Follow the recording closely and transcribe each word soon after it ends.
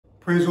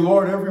Praise the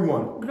Lord,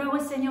 everyone. Gloire au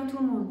Seigneur tout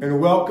le monde. And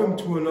welcome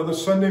to another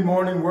Sunday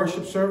morning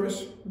worship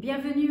service.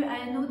 Bienvenue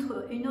à une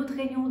autre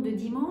réunion de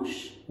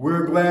dimanche.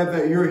 We're glad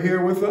that you're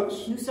here with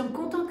us. Nous sommes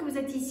contents que vous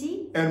êtes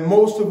ici. And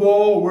most of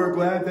all, we're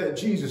glad that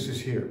Jesus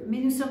is here. Mais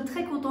nous sommes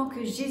très contents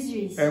que Jésus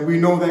est ici. And we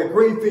know that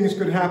great things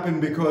could happen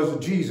because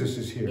Jesus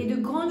is here. Et de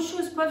grandes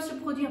choses peuvent se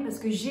produire parce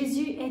que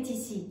Jésus est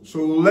ici.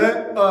 So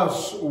let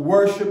us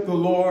worship the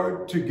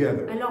Lord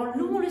together. Alors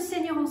louons le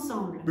Seigneur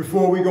ensemble.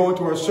 Before we go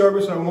into our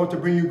service, I want to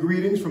bring you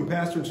greetings from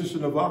Pastor and Sister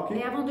Novembre.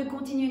 Et avant de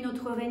continuer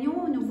notre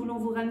réunion, nous voulons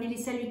vous ramener les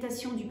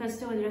salutations du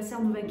pasteur et de la sœur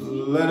Novembre.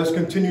 Let us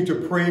continue to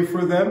pray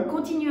for them.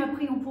 Continuez à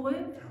prier pour eux.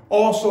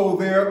 Also,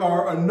 there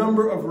are a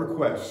number of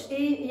requests.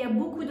 Et il y a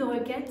beaucoup de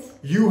requêtes.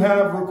 You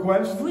have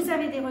requests. Vous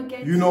avez des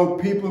requêtes. You know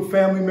people,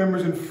 family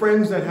members, and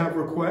friends that have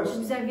requests.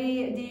 Vous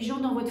avez des gens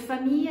dans votre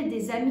famille,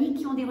 des amis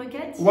qui ont des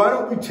requêtes. Why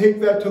don't we take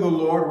that to the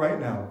Lord right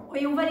now?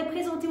 Et on va les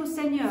présenter au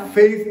Seigneur.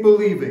 Faith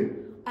believing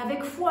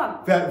Avec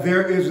foi. that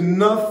there is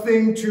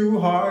nothing too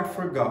hard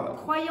for God.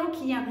 Croyant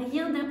qu'il n'y a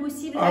rien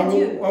d'impossible à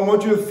Dieu. I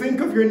want you to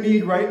think of your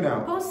need right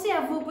now. Pensez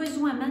à vos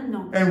besoins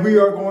maintenant. And we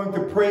are going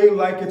to pray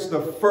like it's the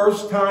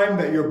first time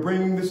that you're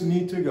bringing this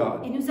need to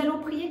God. Et nous allons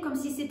prier comme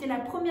si c'était la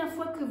première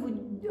fois que vous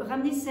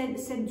ramenez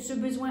ce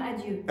besoin à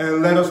Dieu.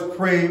 And let us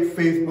pray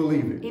faith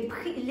believing. Et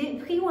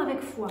prions avec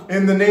foi.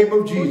 In the name of Au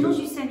nom du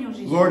Jesus, Seigneur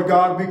Jésus. Lord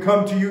God, we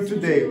come to you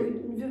today.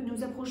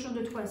 Nous approchons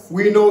de toi.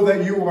 We know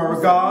that you are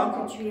a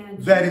God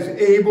that is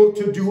able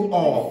to do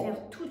all.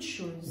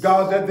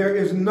 God, that there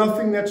is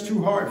nothing that's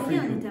too hard for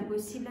you.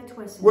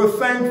 We're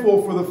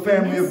thankful for the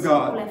family of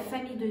God,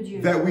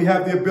 that we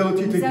have the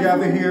ability to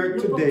gather here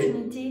today.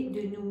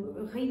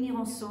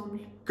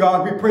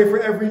 God, we pray for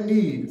every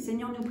need.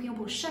 Seigneur, nous prions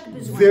pour chaque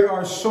besoin. There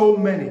are so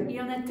many. Il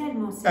y en a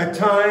tellement. At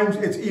times,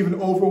 it's even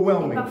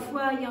overwhelming. Et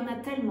parfois, il y en a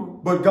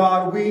tellement. But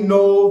God, we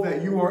know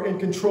that you are in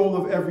control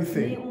of Mais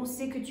everything. on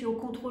sait que tu es au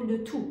contrôle de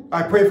tout.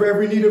 I pray for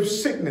every need of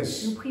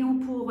sickness, Nous prions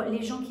pour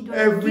les gens qui doivent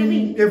être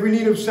guéris. every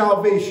need of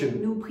salvation,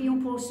 Nous prions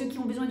pour ceux qui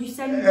ont besoin du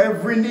salut.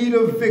 every need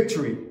of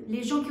victory.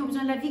 Les gens qui ont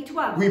besoin de la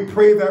victoire. We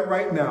pray that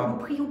right Nous now.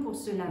 prions pour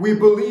cela. We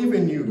believe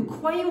in Nous you,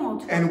 croyons en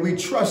toi. and we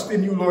trust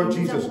in you, Lord Et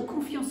nous Jesus. avons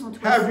confiance en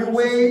toi. Have your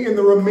way in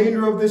the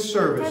remainder of this Ta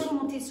service.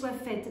 volonté soit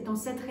faite dans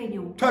cette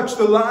réunion. Touch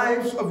the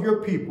lives of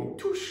your people.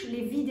 Touche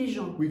les vies des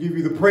gens. We give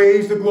you the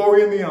praise, the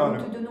glory, and the Nous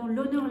honor. te donnons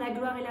l'honneur, la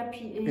gloire et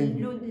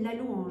la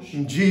louange.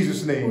 In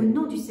Jesus' Au name,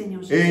 nom du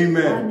Seigneur Jésus.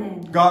 amen.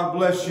 Amen. God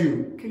bless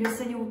you. Que le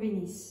Seigneur vous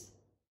bénisse.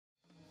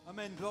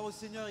 Amen. Gloire au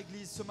Seigneur,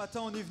 Église. Ce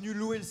matin, on est venu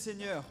louer le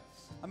Seigneur.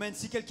 Amen.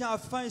 Si quelqu'un a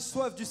faim et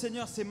soif du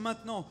Seigneur, c'est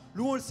maintenant.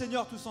 Louons le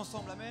Seigneur tous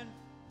ensemble. Amen.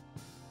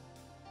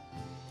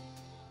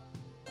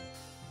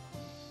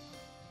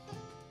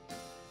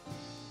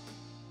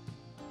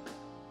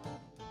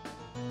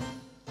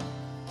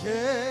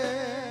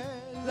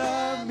 Quel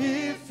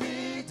ami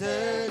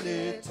fidèle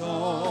et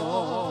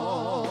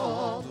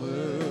tendre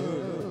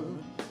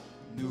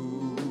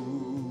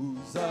nous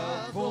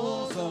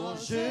avons en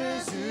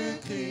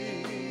Jésus-Christ,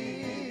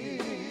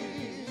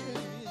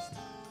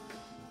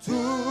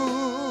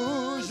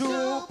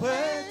 toujours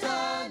prêt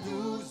à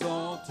nous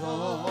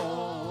entendre,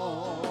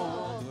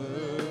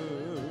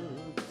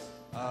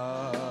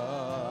 à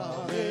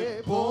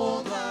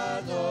répondre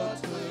à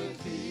notre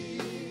cri.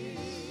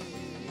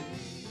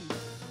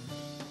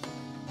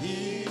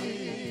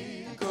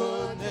 Il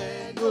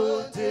connaît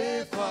nos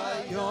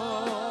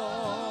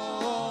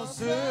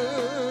défaillances,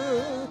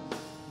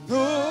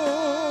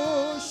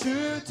 nos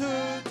chutes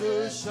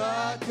de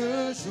chaque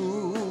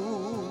jour.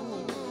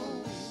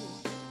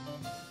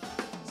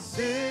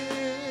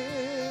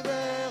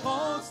 Sévère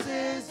en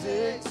ses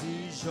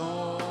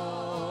exigences,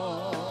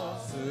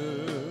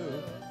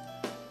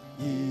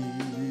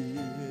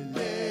 il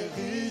est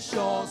riche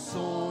en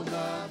son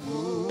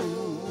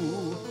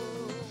amour.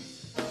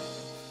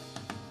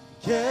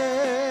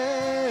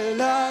 Quel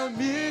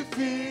ami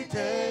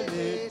fidèle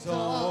et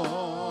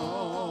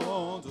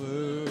tendre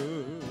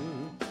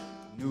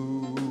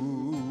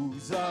nous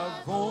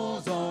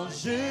avons en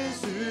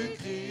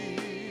Jésus-Christ,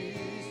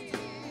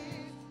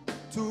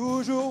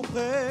 toujours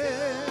prêt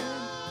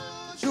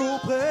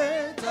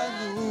à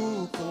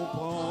nous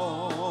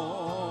comprendre.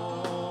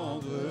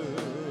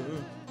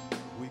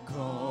 Oui,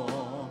 quand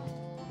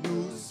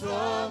nous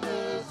sommes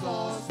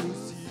en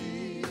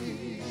souci,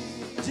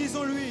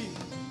 disons-lui.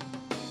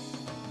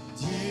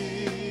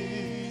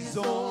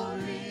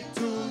 Disons-lui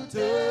toutes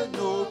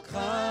nos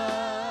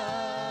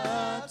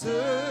craintes,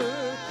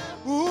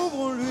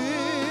 ouvrons-lui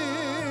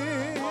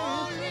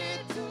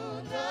tout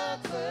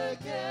notre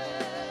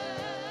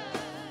cœur.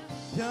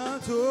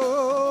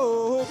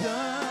 Bientôt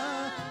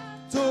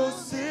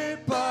ces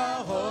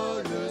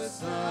paroles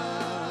saintes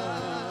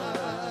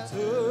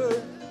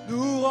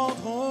nous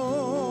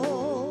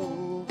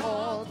rendront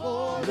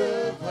le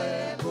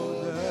vrai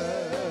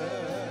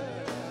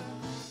bonheur.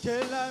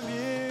 Quel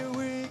ami,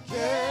 oui,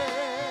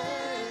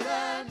 quel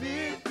ami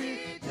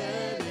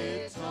fidèle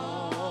et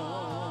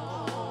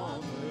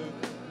tendre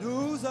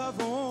nous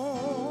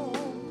avons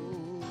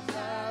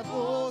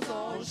en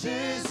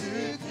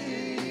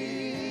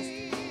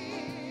Jésus-Christ,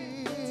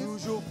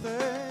 toujours prêt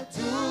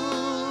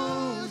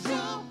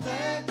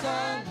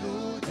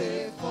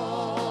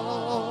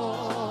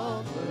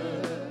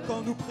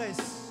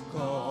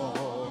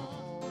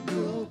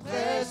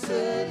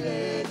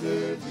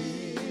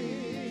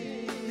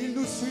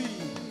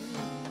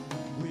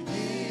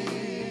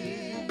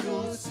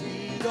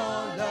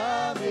dans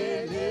la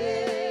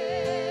mêlée,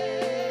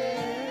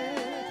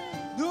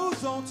 nous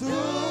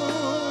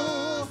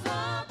entoure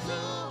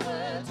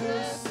de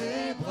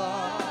ses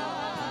bras.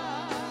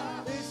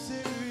 Et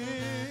c'est lui,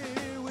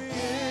 oui,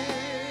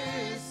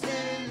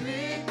 c'est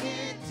lui qui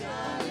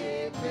tient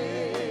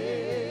l'épée,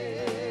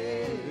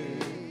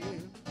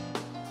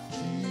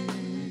 qui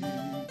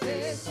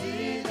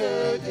décide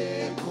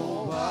des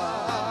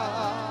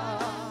combats.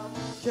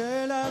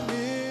 Quel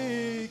ami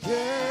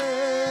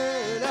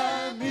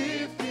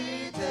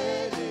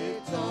fidèle et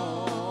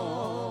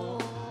tendre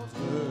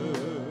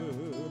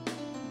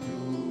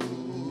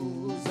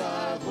nous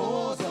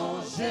avons en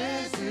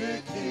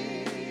Jésus-Christ,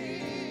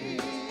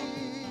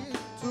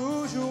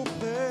 toujours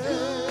prêt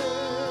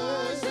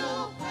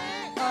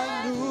à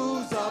nous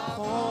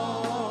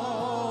apprendre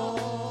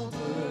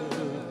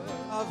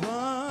à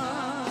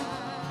vaincre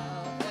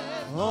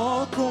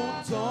en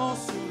comptant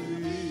sur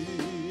lui.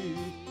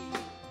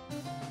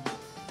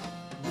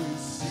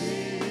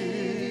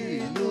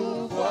 Si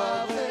nous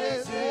voit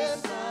vrais et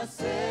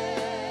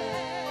sincères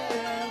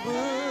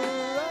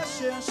à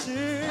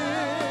chercher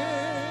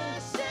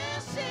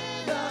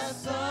la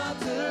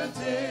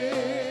sainteté,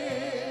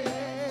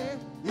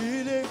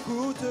 il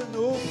écoute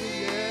nos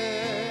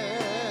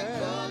prières.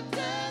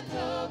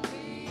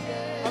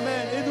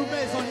 Amen. Et nous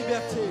met en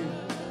liberté.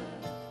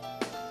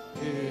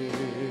 Et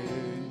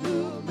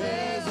nous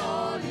met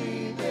en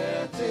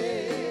liberté.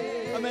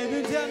 Amen.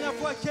 Une dernière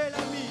fois, quel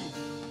ami.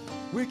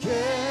 Oui,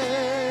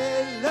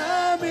 quel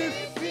ami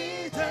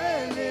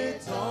fidèle et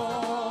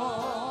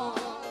tendre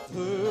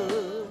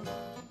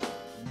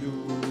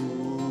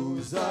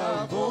nous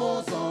avons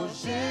en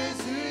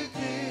Jésus-Christ.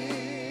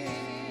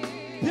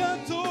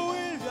 Bientôt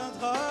il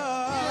viendra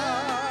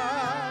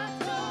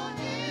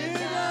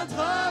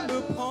me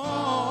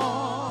prendre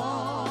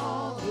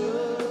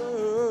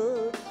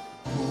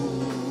pour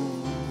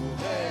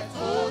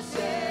être au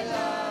ciel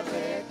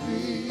avec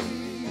lui.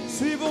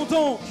 Suivons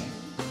donc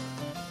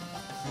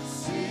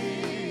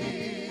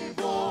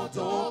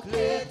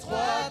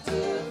l'étroite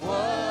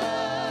voie,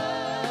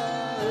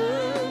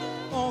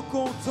 en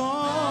comptant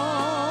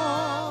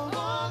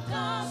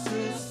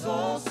sur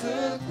son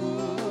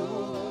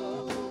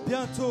secours.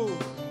 Bientôt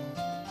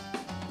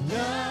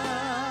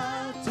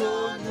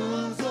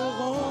nous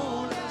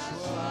aurons la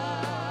joie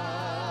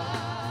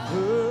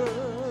de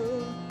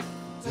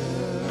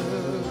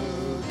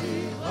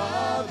vivre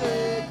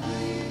avec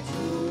lui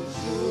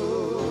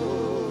toujours.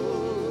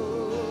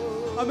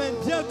 Amen.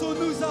 Bientôt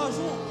nous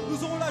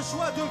aurons la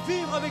joie de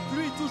vivre avec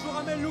lui toujours.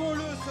 Amen.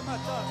 Louons-le ce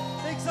matin.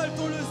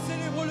 Exaltons-le,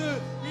 célébrons-le.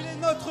 Il est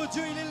notre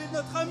Dieu, il est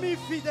notre ami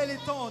fidèle et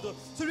tendre.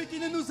 Celui qui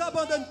ne nous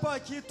abandonne pas,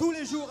 qui est tous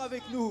les jours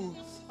avec nous.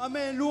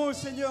 Amen. Louons le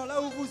Seigneur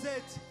là où vous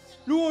êtes.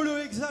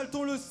 Louons-le,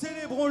 exaltons-le,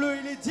 célébrons-le.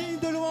 Il est digne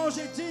de louange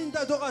et digne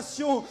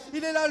d'adoration.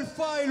 Il est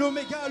l'alpha et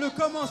l'oméga, le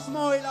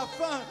commencement et la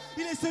fin.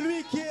 Il est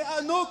celui qui est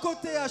à nos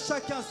côtés à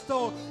chaque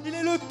instant. Il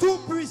est le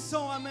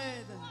tout-puissant.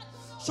 Amen.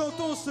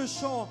 Chantons ce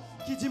chant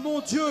qui dit: mon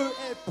Dieu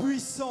est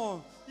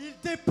puissant. Il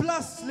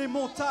déplace les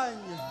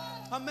montagnes.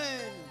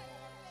 Amen.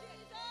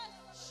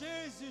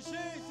 Jésus,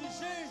 Jésus,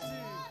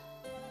 Jésus.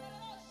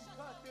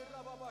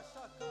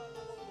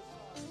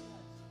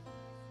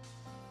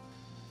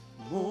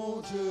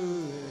 Mon Dieu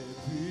est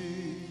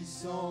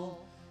puissant.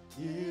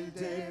 Il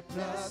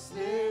déplace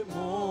les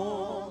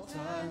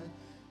montagnes.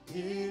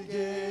 Il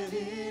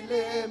guérit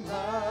les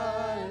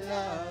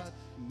malades,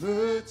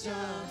 me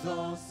tient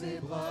dans ses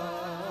bras.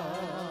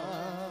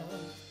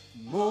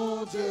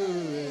 Mon Dieu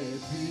est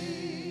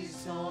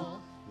puissant,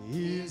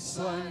 il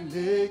soigne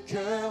les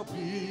cœurs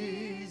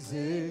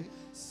brisés.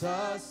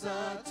 Sa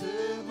sainte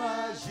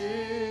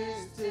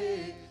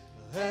majesté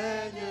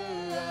règne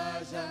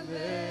à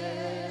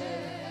jamais.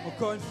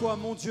 Encore une fois,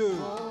 mon Dieu,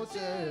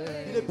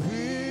 il est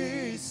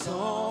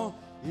puissant,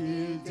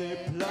 il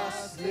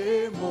déplace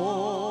les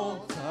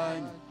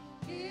montagnes.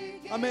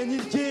 Amen,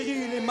 il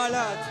guérit les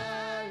malades,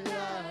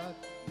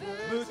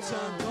 me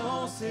tient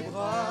dans ses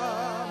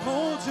bras.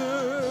 Mon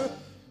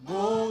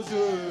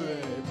Dieu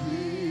est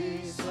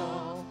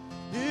puissant,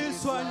 il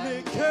soigne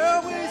les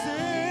cœurs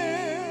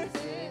brisés.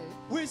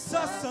 Oui,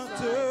 sa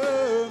sainte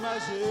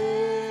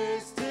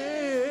majesté.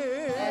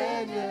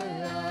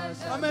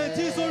 Amen,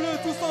 disons-le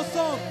tous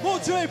ensemble. Mon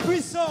Dieu est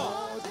puissant.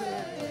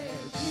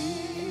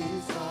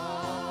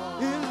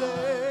 Il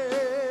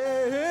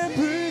est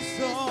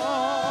puissant.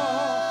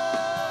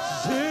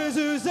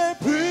 Jésus est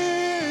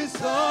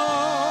puissant.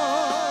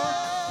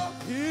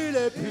 Il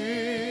est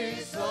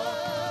puissant.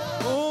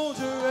 Mon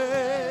Dieu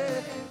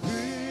est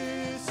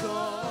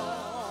puissant.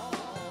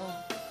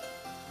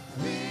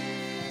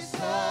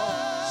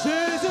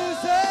 Jésus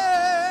est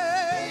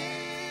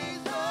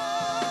puissant.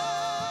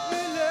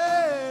 Il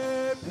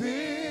est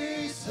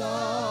puissant.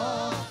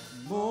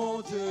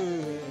 Mon Dieu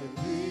est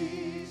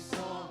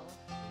puissant.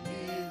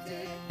 Il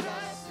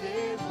déplace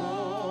les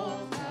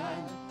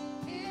montagnes.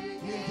 Il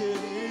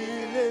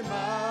guérit les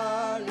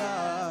malades.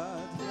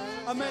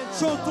 Amen.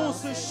 Chantons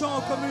ce chant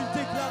comme une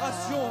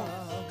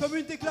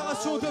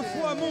déclaration de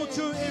foi. Mon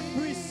Dieu est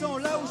puissant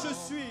là où je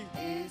suis. suis.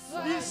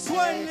 Il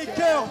soigne les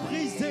cœurs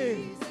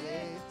brisés.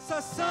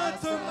 Sa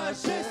sainte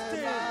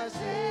majesté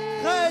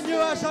règne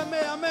à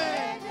jamais.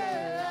 Amen.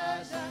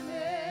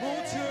 Mon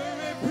Dieu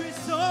est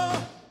puissant.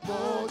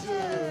 Mon Dieu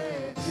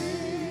est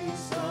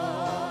puissant.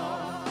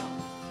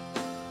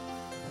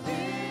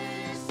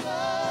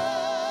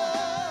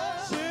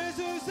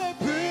 Jésus est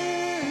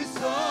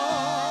puissant.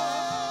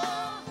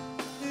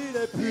 Il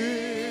est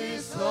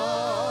puissant.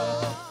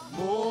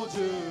 Mon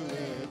Dieu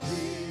est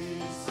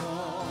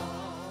puissant.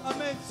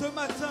 Amen. Ce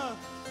matin,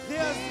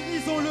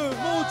 lisons-le.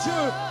 Mon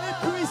Dieu est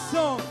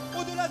puissant.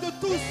 Au-delà de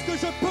tout ce que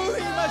je peux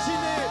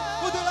imaginer.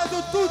 Au-delà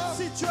de toute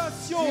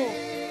situation. Il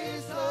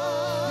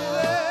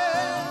est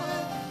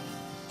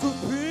tout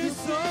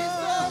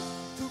puissant.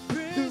 Tout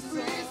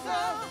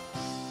puissant.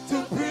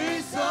 Tout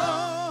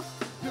puissant.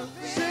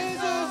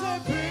 Jésus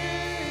est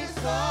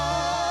puissant.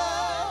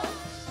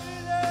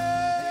 Il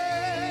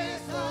est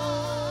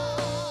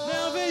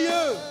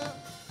merveilleux.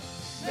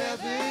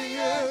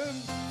 Merveilleux.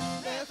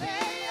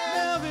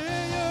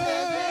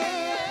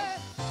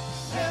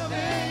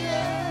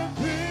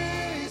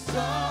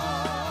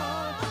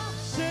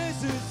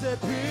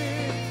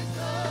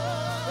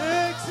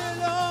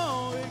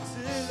 Excellent,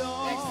 excellent,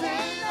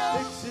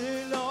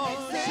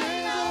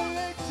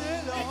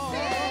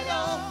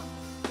 excellent,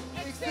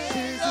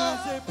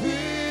 Jésus est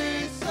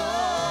puissant,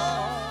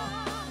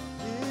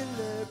 il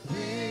est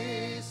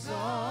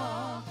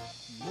puissant,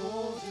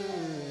 mon Dieu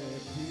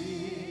est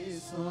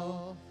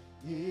puissant,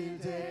 il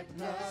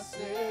déplace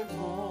les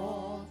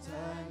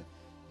montagnes,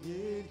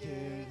 il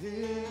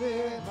guérit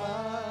les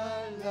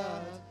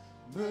malades,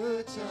 me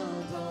tient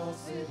dans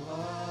ses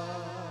bras.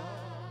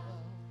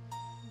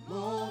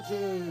 Mon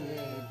Dieu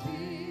est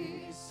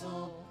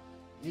puissant,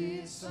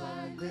 il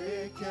soigne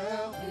les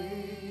cœurs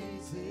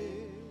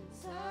brisés.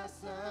 Sa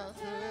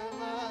sainte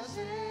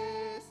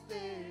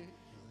majesté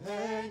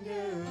règne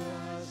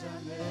à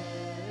jamais.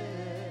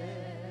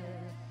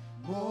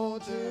 Mon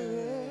Dieu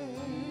est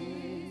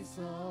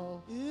puissant,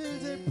 il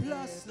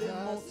déplace les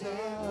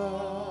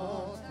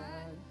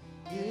montagnes,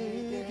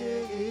 il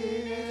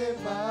guérit les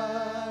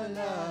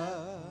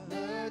malades,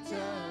 me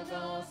tient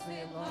dans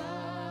ses bras.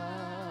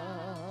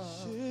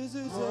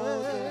 Jésus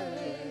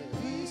est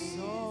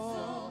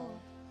puissant,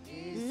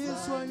 il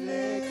soigne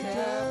les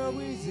cœurs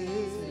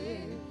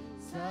brisés.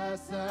 Sa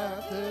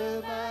sainte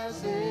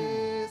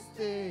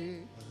majesté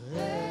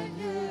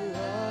règne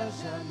à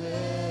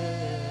jamais.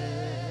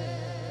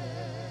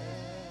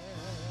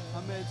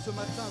 Amen. Ce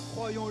matin,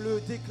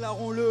 croyons-le,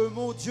 déclarons-le.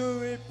 Mon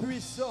Dieu est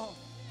puissant.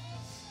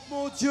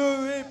 Mon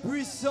Dieu est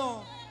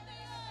puissant.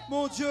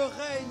 Mon Dieu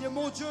règne.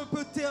 Mon Dieu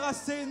peut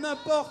terrasser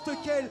n'importe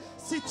quelle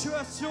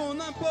situation,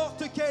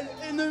 n'importe quel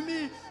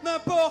ennemi,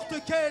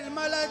 n'importe quelle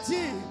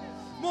maladie.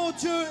 Mon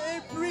Dieu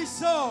est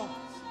puissant.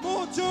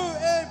 Mon Dieu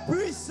est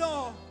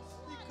puissant.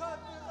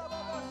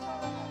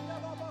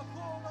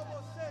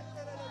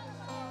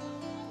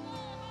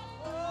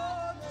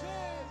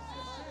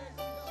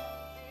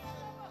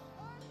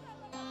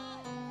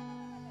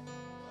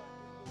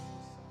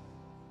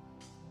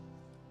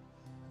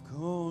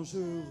 Quand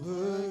je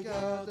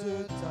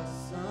regarde ta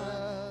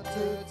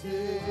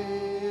sainteté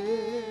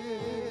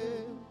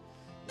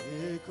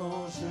et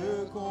quand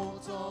je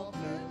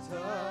contemple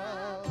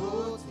ta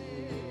beauté,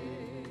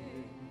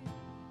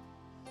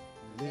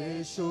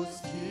 les choses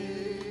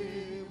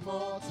qui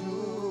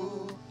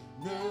m'entourent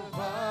ne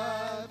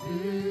valent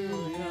plus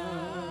rien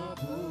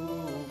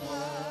pour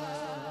moi.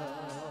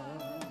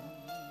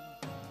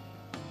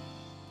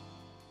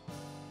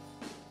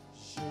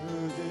 Je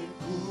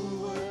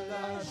découvre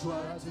la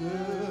joie de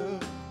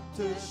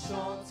te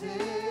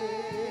chanter,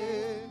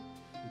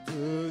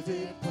 de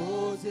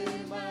déposer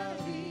ma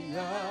vie à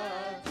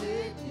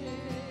tes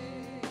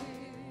pieds.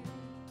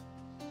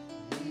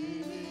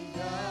 Il n'y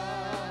a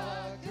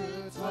que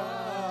toi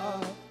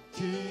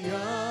qui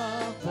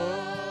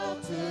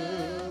importe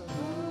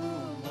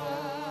pour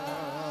moi.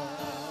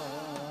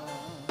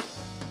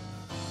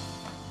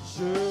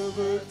 Je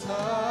veux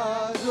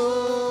t'adorer.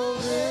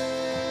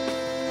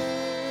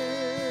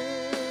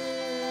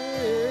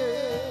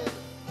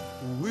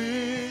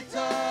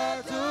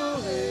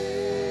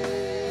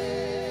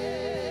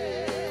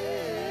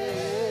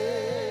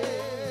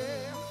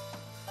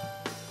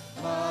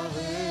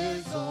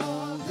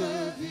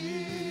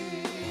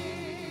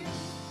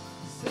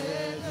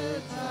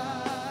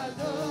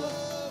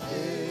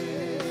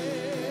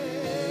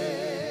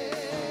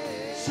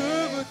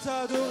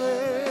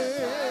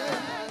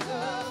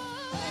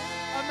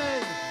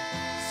 Amen.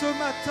 Ce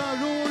matin,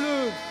 louons-le,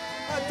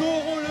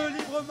 adorons-le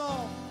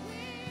librement.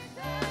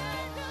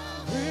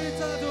 Oui,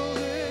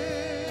 t'adorer.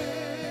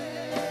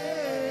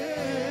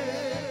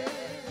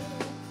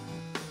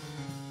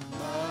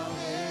 Ma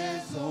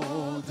raison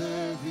de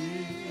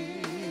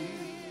vie,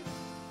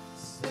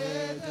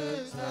 c'est de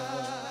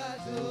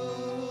t'adorer.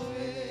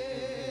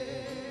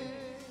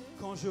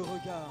 Quand je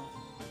regarde,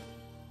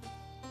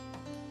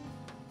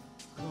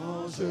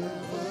 quand je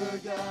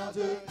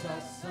regarde ta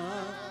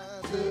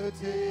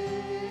sainteté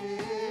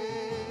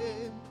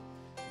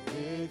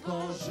et Et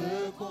quand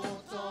je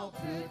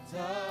contemple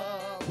ta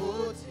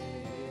beauté,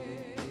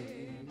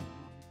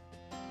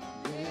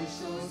 les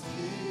choses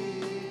qui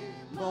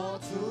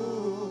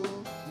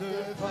m'entourent ne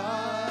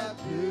valent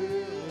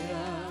plus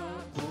rien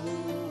pour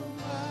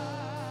moi.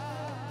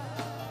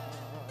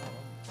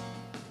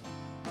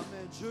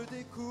 Amen. Je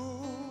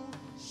découvre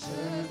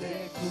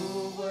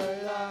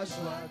la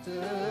joie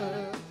de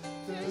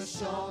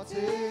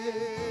chanter,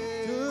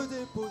 de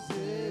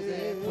déposer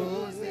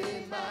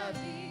ma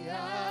vie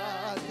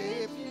à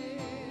tes pieds.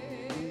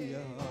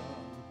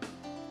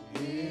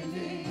 Il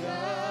n'y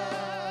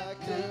a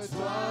que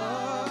toi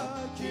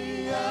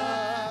qui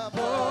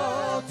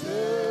apportes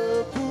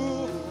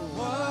pour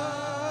moi.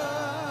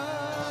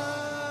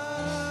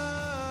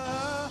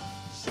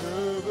 Je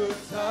veux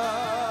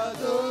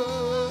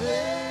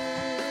t'adorer,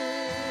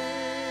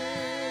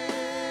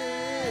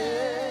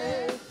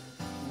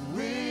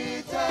 oui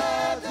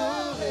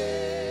t'adorer.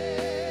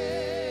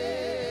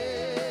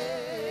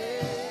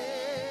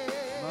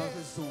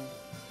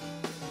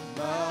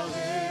 Ma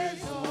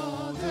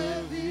raison de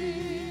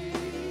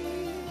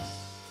vivre,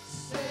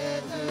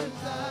 c'est de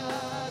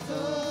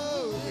t'adorer.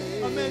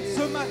 Amen.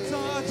 Ce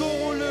matin,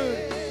 adorons-le.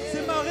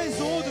 C'est ma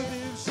raison de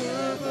vivre. Je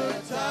veux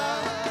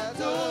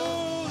t'adorer.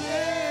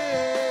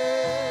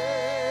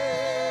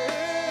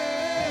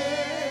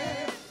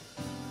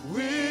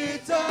 Oui,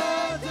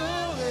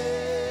 t'adorer.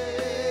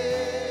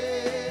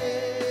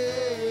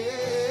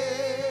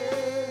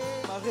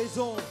 Ma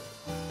raison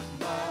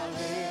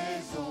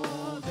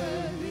de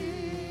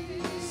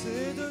vivre,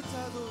 c'est de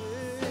t'adorer.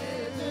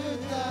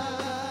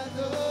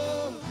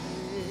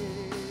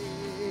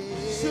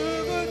 Je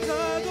veux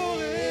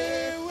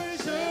t'adorer, oui,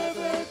 je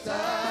veux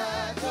t'adorer.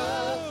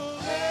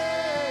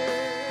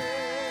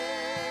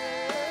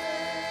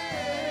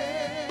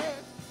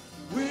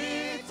 Oui,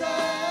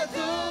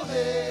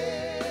 t'adorer.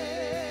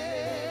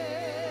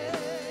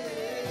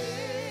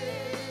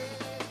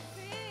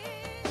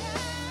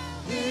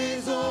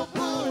 Raison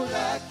pour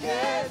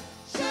laquelle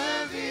je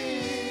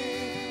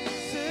vis.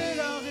 C'est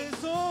la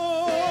raison.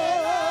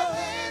 C'est la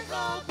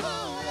raison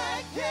pour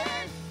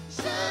laquelle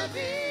je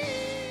vis.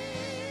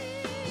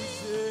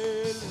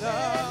 C'est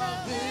la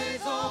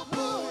raison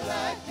pour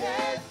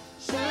laquelle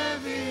je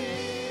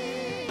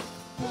vis.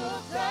 Pour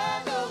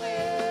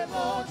t'adorer,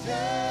 mon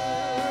Dieu.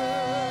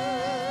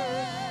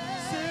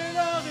 C'est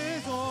la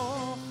raison.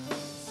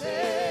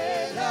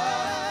 C'est la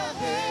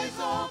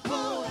raison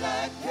pour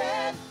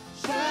laquelle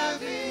je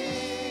vis.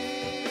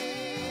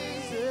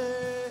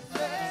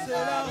 C'est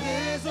la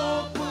raison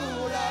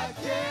pour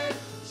laquelle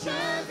je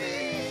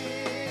vis.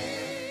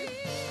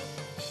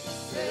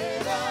 C'est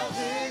la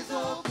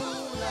raison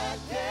pour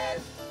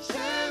laquelle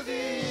je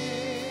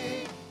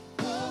vis.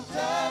 Pour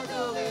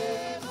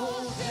t'adorer, mon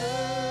Dieu.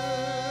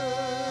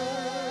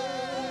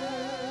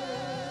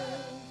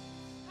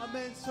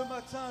 Amen. Ce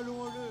matin,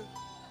 louons-le.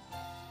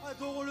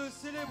 Adorons-le,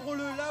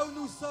 célébrons-le là où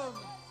nous sommes.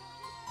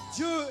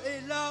 Dieu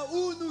est là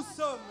où nous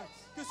sommes.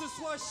 Que ce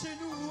soit chez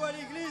nous ou à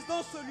l'église,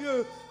 dans ce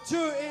lieu, Dieu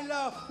est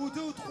là où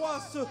 2 ou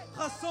 3 se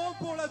rassemblent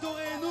pour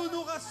l'adorer. Nous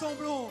nous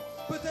rassemblons,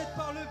 peut-être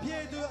par le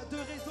biais de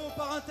réseaux,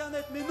 par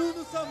internet, mais nous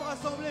nous sommes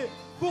rassemblés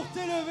pour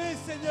t'élever,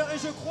 Seigneur. Et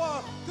je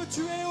crois que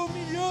tu es au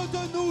milieu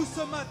de nous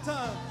ce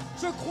matin.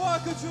 Je crois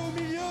que tu es au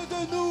milieu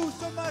de nous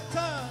ce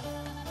matin.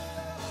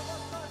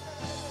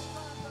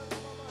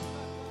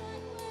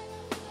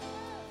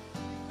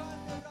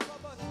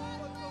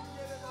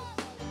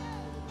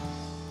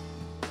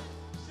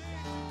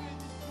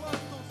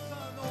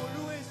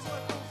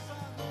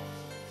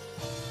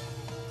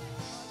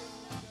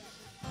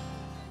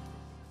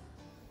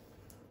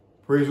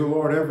 Praise the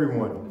Lord,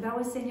 everyone. Gloire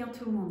au Seigneur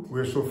tout le monde.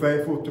 We're so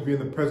thankful to be in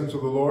the presence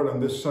of the Lord on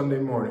this Sunday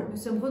morning. Nous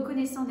sommes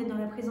reconnaissants d'être dans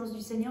la présence du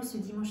Seigneur ce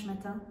dimanche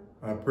matin.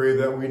 I pray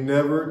that we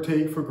never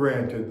take for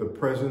granted the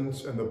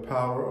presence and the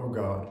power of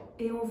God.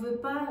 Et on ne veut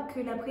pas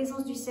que la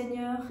présence du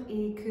Seigneur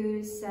et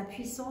que sa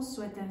puissance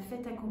soit un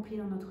fait accompli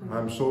dans notre vie.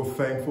 I'm so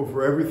thankful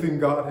for everything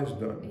God has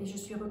done. Et je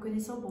suis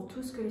reconnaissant pour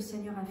tout ce que le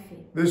Seigneur a fait.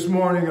 This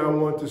morning I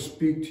want to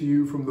speak to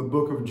you from the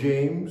book of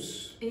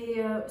James.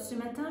 Et ce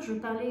matin, je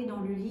parlais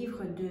dans le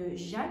livre de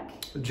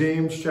Jacques.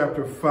 James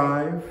chapter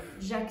 5.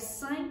 Jacques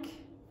 5.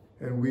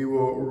 And we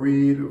will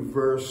read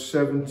verse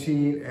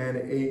 17 and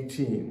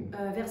 18.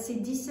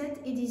 Versets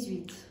 17 et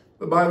 18.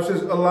 The Bible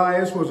says,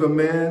 Elias was a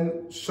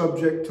man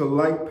subject to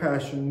like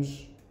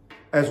passions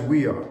as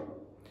we are.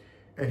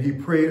 And he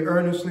prayed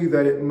earnestly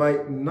that it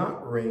might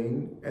not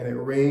rain, and it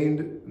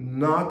rained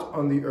not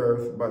on the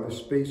earth by the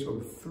space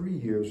of 3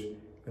 years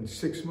and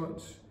 6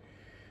 months.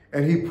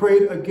 And he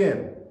prayed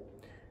again,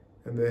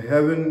 and the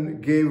heaven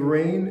gave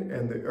rain,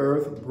 and the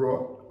earth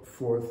brought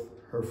forth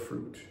her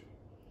fruit.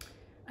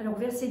 Alors,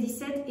 verset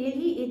 17,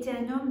 Élie était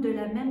un homme de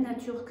la même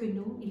nature que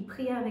nous. Il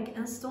pria avec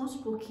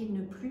instance pour qu'il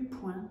ne plût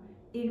point,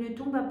 et il ne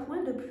tomba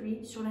point de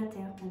pluie sur la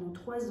terre pendant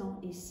 3 ans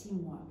et 6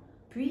 mois.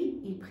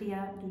 Puis, il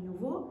pria de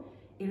nouveau,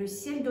 et le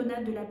ciel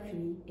donna de la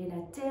pluie, et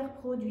la terre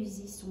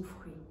produisit son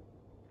fruit.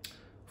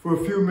 For a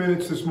few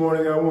minutes this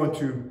morning, I want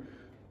to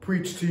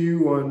preach to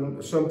you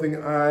on something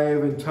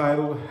I've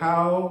entitled,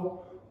 How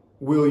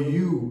will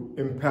you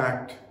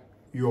impact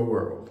your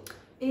world?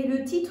 Et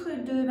le titre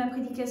de ma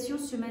prédication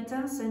ce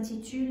matin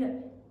s'intitule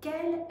 «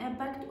 Quel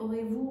impact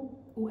aurez-vous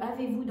ou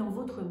avez-vous dans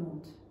votre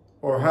monde ?»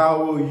 Or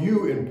how will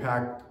you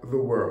impact the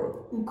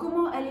world? Ou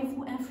comment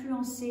allez-vous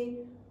influencer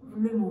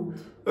le monde?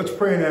 Let's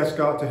pray and ask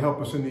God to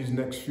help us in these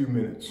next few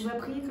minutes. On va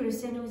prier que le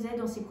Seigneur nous aide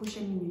dans ces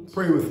prochaines minutes.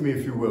 Pray with me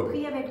if you will.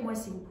 Priez avec moi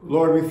s'il vous plaît.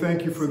 Lord, we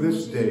thank you for Seigneur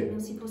this Jésus, day.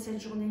 merci pour cette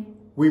journée.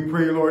 We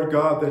pray, Lord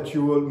God, that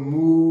you will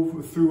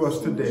move through us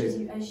Seigneur today.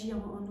 Jésus, agis en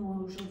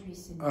nous aujourd'hui,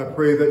 Seigneur. I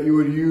pray that you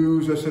would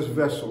use us as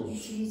vessels.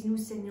 Utilise-nous,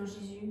 Seigneur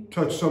Jésus.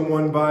 Touch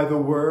someone by the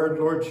word,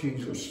 Lord Touche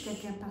Jesus.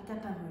 quelqu'un par ta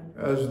parole.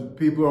 As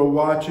people are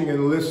watching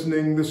and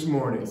listening this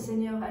morning, Et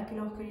Seigneur,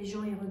 alors que les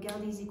gens y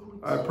regardent et écoutent,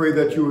 I pray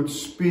that you would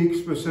speak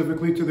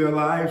specifically to their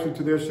lives and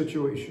to their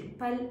situation.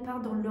 parle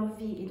dans leur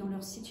vie et dans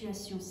leur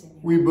situation, Seigneur.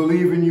 We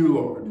believe in you,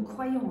 Lord. Nous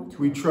croyons en toi.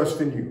 We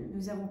trust in you.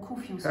 Nous avons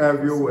confiance Have en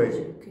toi, your Seigneur way.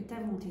 Jésus. Que ta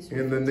volonté soit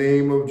In the faite.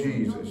 name of Au nom du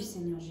Jesus.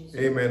 Seigneur Jésus.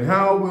 Amen.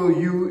 How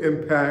will you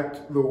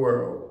impact the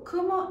world?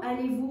 Comment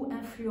allez-vous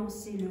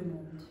influencer le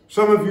monde?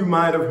 Some of you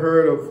might have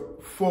heard of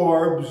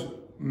Forbes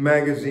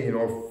magazine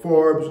or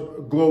Forbes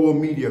Global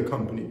Media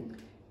Company.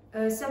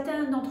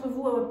 Certains d'entre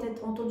vous ont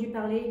peut-être entendu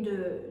parler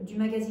du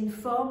magazine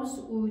Forbes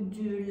ou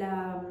de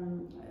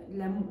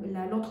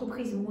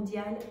l'entreprise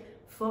mondiale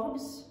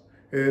Forbes.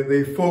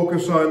 They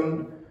focus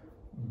on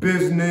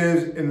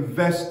business,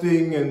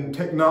 investing, and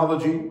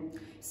technology.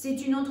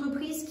 C'est une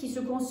entreprise qui se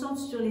concentre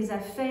sur les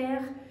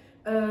affaires,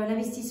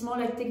 l'investissement,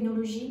 la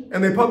technologie.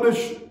 And they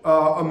publish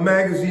a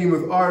magazine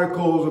with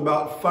articles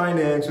about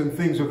finance and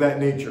things of that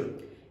nature.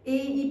 Et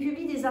ils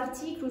publient des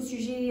articles au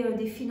sujet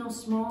des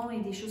financements et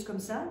des choses comme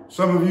ça.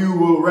 Some of you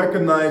will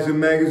recognize the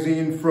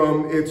magazine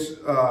from its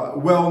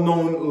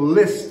well-known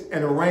list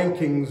and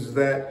rankings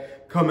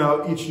that come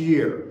out each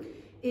year.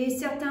 Et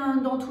certains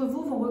d'entre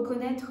vous vont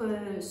reconnaître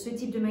ce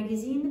type de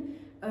magazine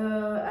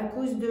à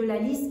cause de la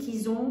liste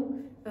qu'ils ont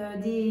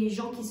des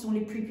gens qui sont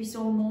les plus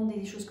puissants au monde et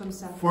des choses comme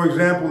ça. For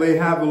example, they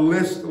have a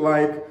list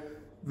like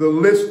the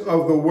list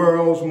of the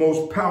world's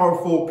most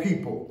powerful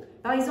people.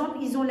 Par exemple,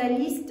 ils ont la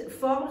liste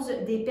Forbes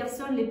des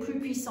personnes les plus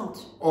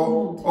puissantes au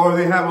monde. Or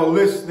they have a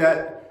list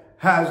that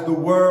has the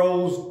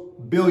world's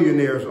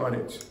billionaires on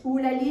it. Ou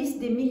la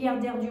liste des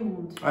milliardaires du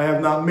monde. I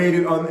have not made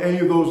it on any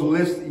of those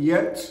lists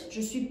yet, Je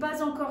ne suis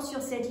pas encore sur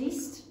cette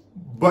liste,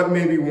 but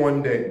maybe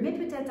one day. mais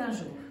peut-être un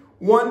jour.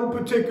 One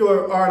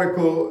particular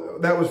article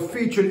that was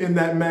featured in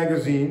that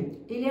magazine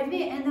Et il y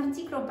avait un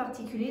article en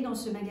particulier dans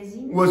ce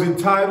magazine was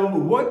entitled,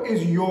 "What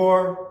is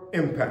your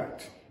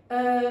impact?"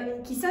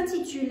 qui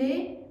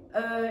s'intitulait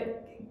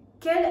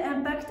Quel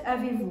impact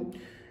avez-vous?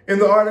 In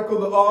the article,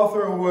 the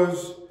author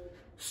was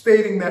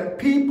stating that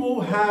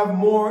people have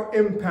more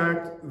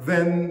impact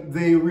than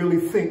they really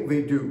think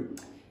they do.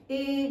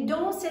 Et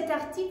dans cet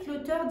article,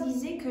 l'auteur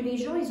disait que les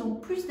gens, ils ont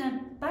plus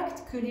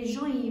d'impact que les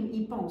gens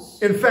y pensent.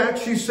 In fact,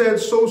 she said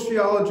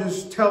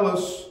sociologists tell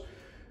us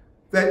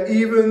that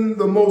even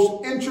the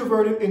most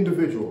introverted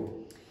individual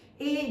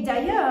Et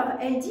d'ailleurs,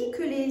 elle dit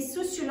que les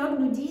sociologues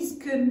nous disent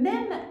que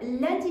même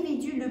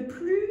l'individu le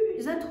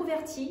plus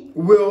introverti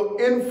will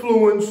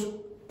influence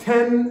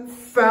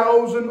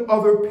 10,000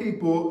 other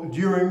people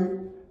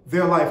during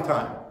their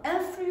lifetime.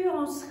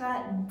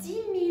 influencera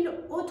 10 000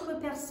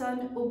 autres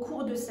personnes au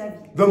cours de sa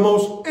vie. The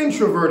most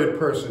introverted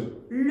person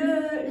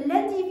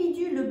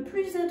L'individu le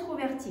plus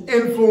introverti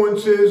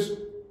influences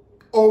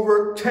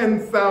over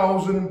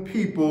 10,000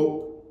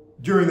 people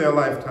during their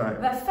lifetime.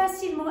 va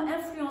facilement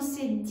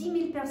influencer 10 000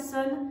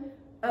 personnes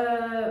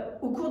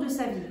au cours de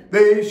sa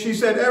vie. She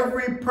said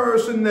every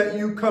person that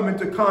you come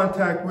into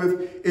contact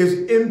with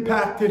is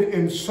impacted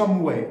in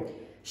some way.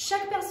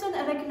 Chaque personne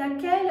avec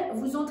laquelle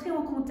vous entrez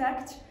en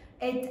contact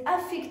est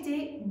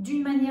affectée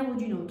d'une manière ou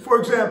d'une autre. For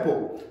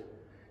example,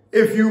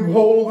 if you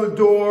hold the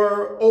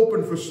door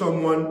open for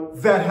someone,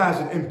 that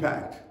has an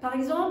impact. Par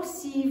exemple,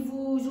 si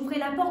vous ouvrez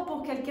la porte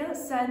pour quelqu'un,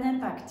 ça a un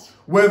impact.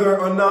 Whether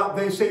or not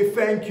they say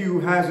thank you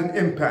has an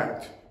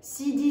impact.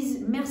 S'ils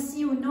disent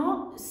merci ou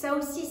non, ça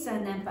aussi, ça a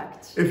un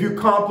impact. If you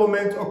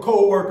compliment a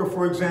coworker,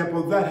 for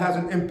example, that has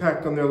an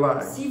impact on their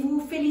lives. Si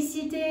vous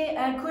félicitez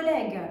un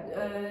collègue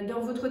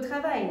dans votre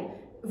travail,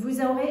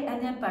 vous aurez un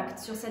impact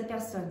sur cette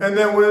personne. And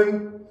then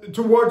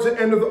towards the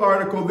end of the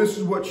article, this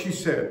is what she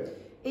said.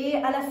 Et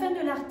à la fin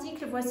de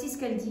l'article, voici ce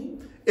qu'elle dit.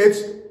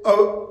 It's a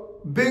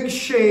big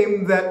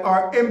shame that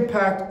our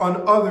impact on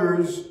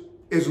others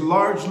is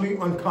largely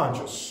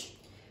unconscious.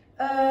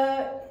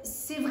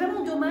 C'est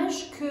vraiment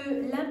dommage que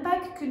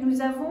l'impact que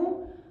nous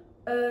avons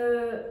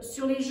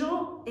sur les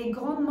gens est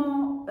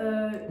grandement...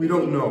 We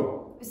don't know.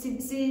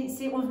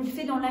 On le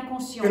fait dans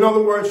l'inconscient. In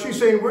other words, she's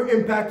saying we're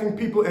impacting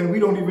people and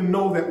we don't even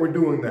know that we're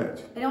doing that.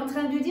 Elle est en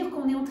train de dire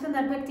qu'on est en train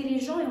d'impacter les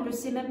gens et on ne le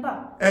sait même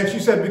pas. And she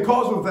said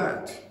because of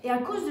that, Et à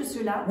cause de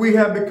cela, we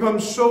have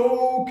become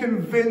so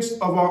convinced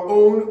of our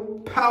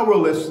own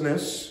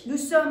powerlessness nous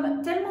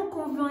sommes tellement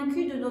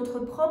convaincus de notre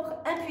propre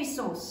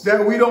impuissance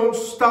that we don't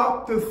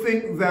stop to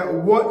think that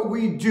what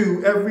we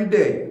do every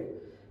day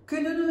que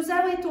nous ne nous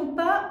arrêtons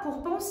pas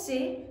pour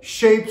penser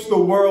shapes the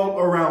world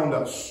around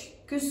us.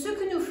 que ce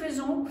que nous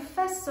faisons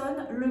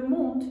façonne le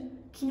monde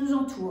qui nous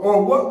entoure.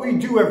 or what we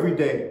do every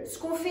day Ce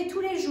qu'on fait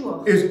tous les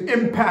jours is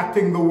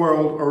impacting the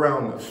world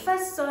around us.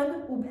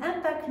 façonne ou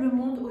impacte le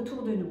monde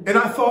autour de nous. And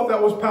I thought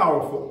that was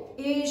powerful.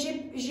 Et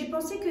j'ai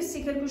pensé que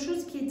c'est quelque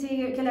chose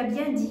qu'elle a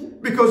bien dit.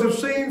 Because of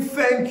saying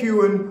thank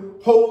you and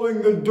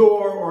holding the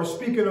door or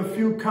speaking a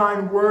few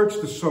kind words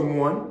to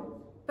someone,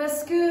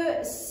 Parce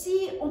que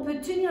si on peut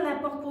tenir la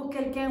porte pour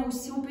quelqu'un, ou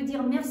si on peut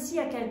dire merci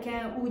à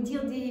quelqu'un, ou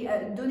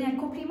donner un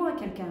compliment à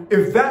quelqu'un,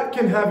 if that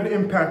can have an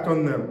impact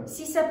on them,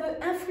 si ça peut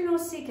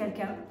influencer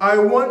quelqu'un, I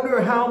wonder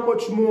how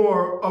much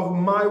more of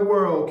my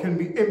world can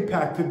be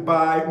impacted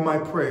by my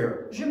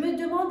prayer. je me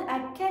demande à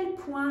quel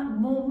point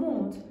mon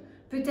monde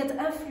peut être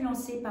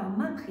influencé par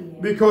ma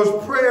prière. Because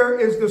prayer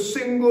is the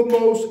single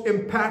most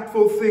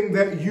impactful thing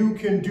that you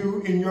can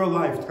do in your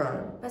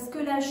lifetime. Parce que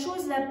la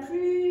chose la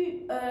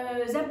plus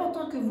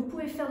importante que vous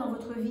pouvez faire dans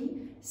votre vie,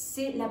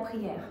 c'est la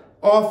prière.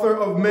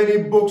 Author of many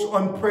books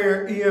on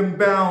prayer, E.M.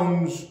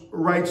 Bounds,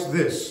 writes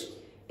this.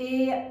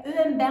 Et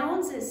E.M.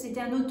 Bounds,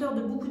 c'était un auteur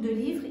de beaucoup de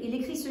livres, il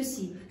écrit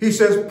ceci. He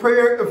says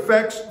prayer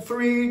affects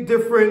 3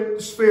 different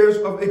spheres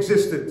of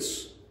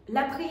existence.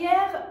 La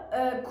prière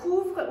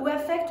couvre ou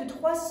affecte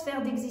 3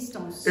 sphères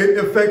d'existence. It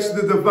affects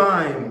the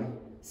divine.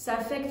 Ça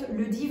affecte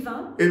le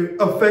divin. It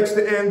affects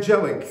the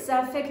angelic. Ça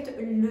affecte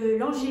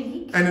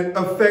l'angélique. And it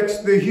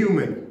affects the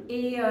human.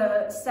 Et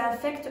ça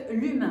affecte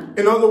l'humain.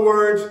 In other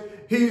words,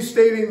 he's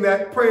stating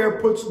that prayer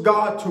puts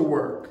God to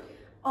work.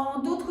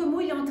 En d'autres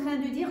mots, il est en train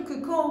de dire que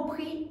quand on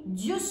prie,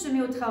 Dieu se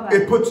met au travail.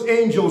 It puts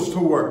angels to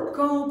work.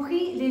 Quand on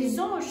prie, les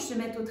anges se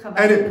mettent au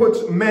travail. And it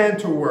puts man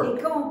to work.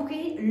 Et quand on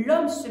prie,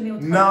 l'homme se met au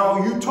travail.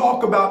 Now you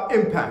talk about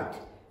impact.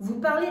 Vous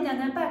parlez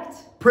d'un impact.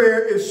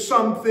 Prayer is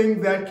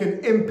something that can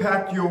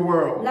impact your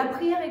world. La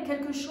prière est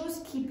quelque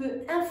chose qui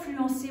peut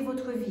influencer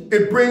votre vie.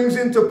 It brings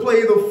into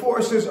play the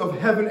forces of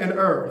heaven and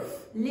earth.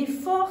 Les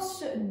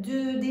forces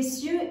des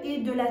cieux et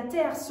de la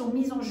terre sont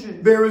mises en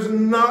jeu. There is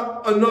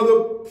not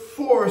another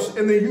force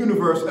in the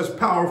universe as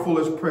powerful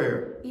as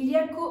prayer. Il n'y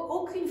a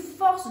aucune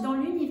force dans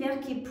l'univers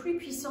qui est plus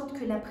puissante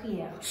que la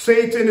prière.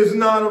 Satan is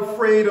not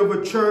afraid of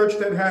a church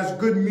that has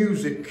good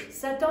music.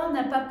 Satan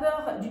n'a pas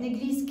peur d'une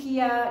église qui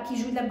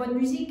joue de la bonne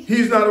musique.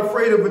 He's not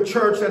afraid of a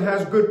church that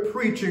has good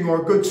preaching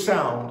or good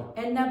sound.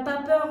 Elle n'a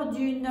pas peur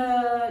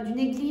d'une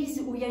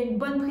église où il y a une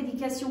bonne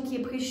prédication qui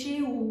est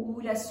prêchée, où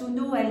la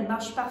sono, elle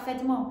marche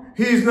parfaitement.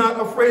 He's not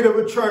afraid of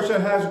a church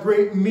that has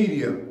great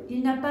media.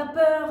 Il n'a pas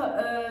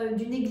peur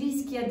d'une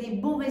église qui a des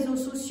bons réseaux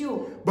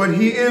sociaux. But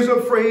he is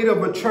afraid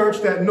of a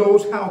church that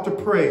knows how to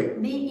pray.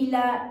 Mais il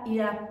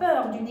a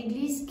peur d'une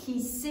église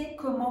qui sait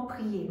comment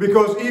prier.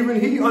 Because even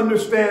he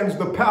understands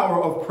the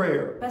power of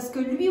prayer. Parce que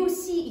lui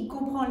aussi, il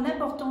comprend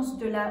l'importance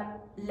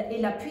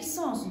et la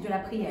puissance de la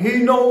prière.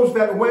 He knows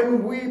that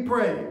when we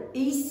pray, Et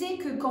il sait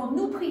que quand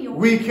nous prions,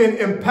 we can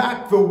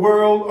impact the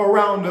world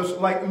around us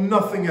like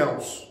nothing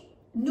else.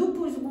 nous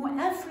pouvons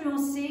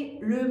influencer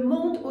le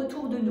monde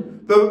autour de nous.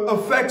 The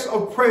effects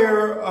of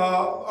prayer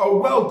are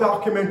well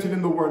documented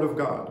in the Word of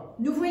God.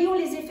 Nous voyons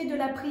les effets de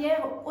la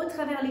prière au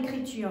travers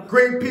l'Écriture.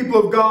 Great people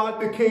of God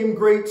became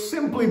great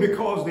simply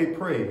because they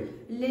prayed.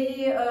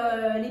 Les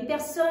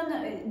personnes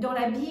dans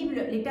la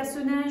Bible, les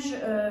personnages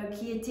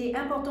qui étaient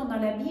importants dans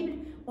la Bible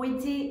ont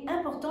été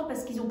importants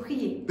parce qu'ils ont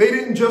prié. They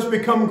didn't just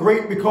become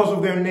great because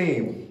of their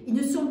name. Ils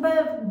ne sont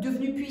pas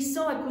devenus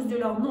puissants à cause de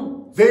leur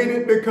nom. They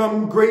didn't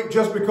become great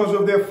just because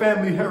of their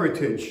family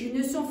heritage. Ils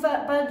ne sont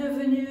pas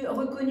devenus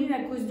reconnus à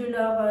cause de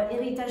leur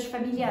héritage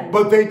familial.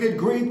 But they did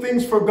great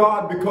things for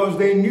God because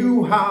they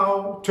knew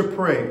how to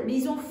pray. Mais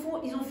ils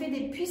ont fait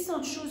des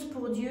puissantes choses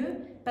pour Dieu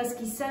parce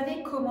qu'ils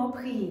savaient comment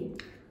prier.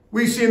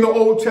 We see in the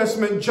Old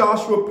Testament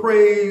Joshua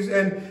prays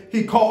and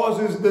he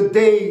causes the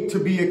day to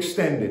be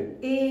extended.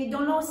 Et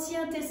dans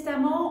l'Ancien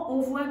Testament,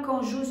 on voit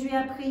quand Josué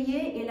a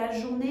prié et la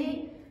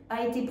journée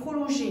a été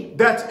prolongée.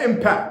 That's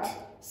impact.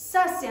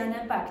 Ça, c'est un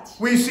impact.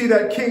 We see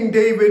that King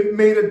David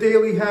made a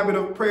daily habit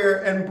of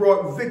prayer and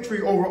brought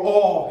victory over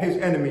all his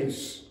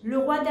enemies. Le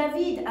roi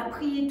David a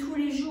prié tous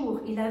les jours.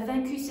 Il a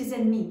vaincu ses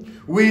ennemis.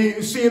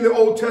 We see in the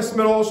Old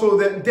Testament also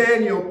that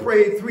Daniel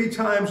prayed 3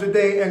 times a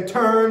day and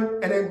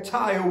turned an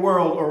entire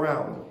world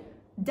around.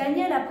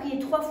 Daniel a prié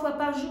 3 fois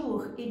par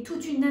jour et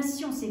toute une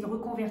nation s'est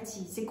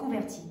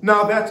convertie.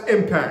 Now that's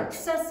impact.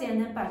 Ça, c'est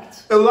un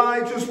impact.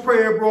 Elijah's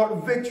prayer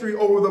brought victory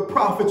over the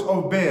prophets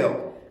of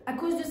Baal. À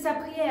cause de sa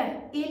prière,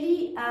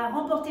 Élie a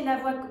remporté la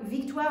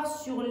victoire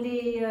sur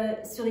les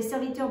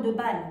serviteurs de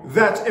Baal.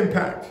 That's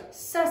impact.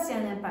 Ça, c'est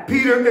un impact.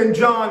 Peter and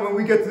John, when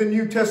we get to the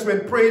New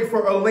Testament, prayed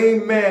for a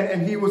lame man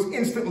and he was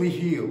instantly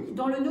healed.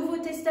 Dans le Nouveau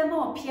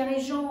Testament, Pierre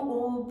et Jean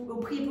ont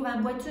prié pour un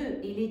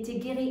boiteux et il était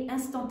guéri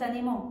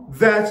instantanément.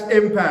 That's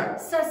impact.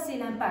 Ça, c'est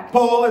l'impact.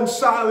 Paul and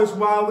Silas,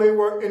 while they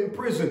were in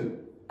prison,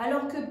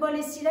 Alors que Paul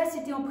et Silas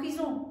étaient en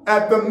prison,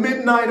 at the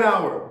midnight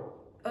hour,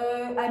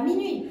 à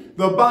minuit,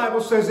 the Bible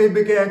says they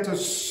began to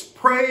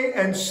pray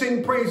and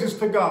sing praises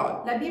to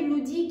God. La Bible nous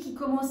dit qu'ils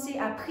commençaient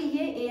à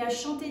prier et à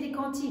chanter des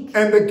cantiques.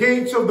 And the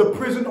gates of the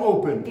prison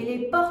opened. Et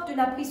les portes de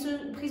la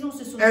prison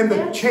se sont And the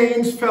ouvertes.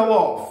 chains fell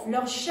off.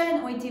 Leurs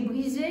chaînes ont été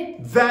brisées.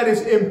 That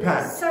is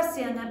impact. Ça,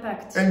 c'est un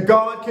impact. And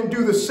God can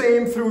do the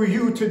same through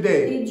you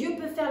today. Et Dieu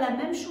peut faire la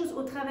même chose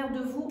au travers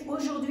de vous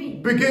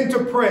aujourd'hui. Begin to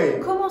pray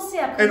Commencez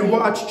à prier. and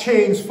watch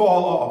chains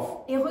fall off.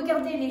 Et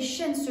regardez les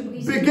chaînes se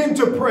briser. Begin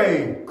to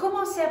pray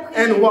Commencez à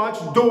prier. and watch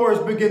doors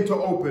begin to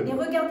Et open.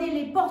 regardez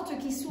les portes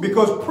qui s'ouvrent.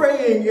 Because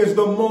praying is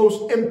the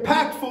most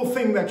impactful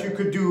thing that you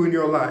could do in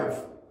your life.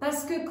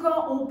 Parce que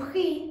quand on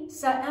prie,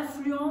 ça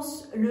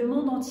influence le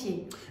monde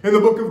entier. In the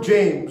book of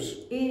James,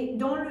 Et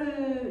dans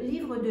le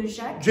livre de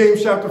Jacques, James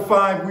chapter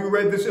 5, we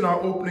read this in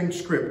our opening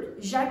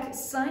script. Jacques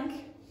 5,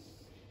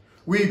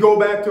 We go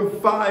back to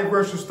 5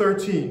 verses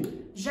 13.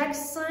 Jacques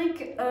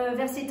 5,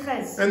 verset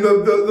 13. And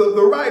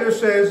the writer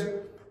says,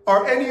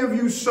 are any of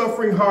you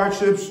suffering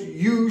hardships?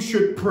 You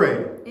should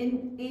pray. Et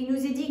il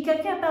nous est dit,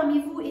 quelqu'un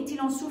parmi vous est-il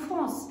en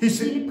souffrance? He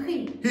said- Il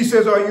prie. He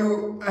says, are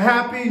you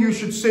happy? You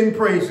should sing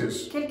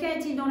praises. Quelqu'un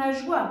est-il dans la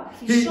joie?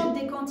 He- Qu'il chante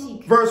des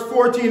cantiques. Verse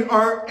 14,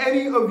 are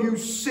any of you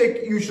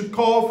sick? You should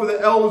call for the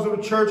elders of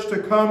the church to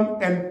come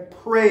and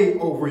pray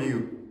over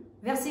you.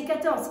 Verset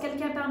 14,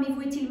 quelqu'un parmi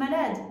vous est-il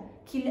malade?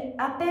 Qu'il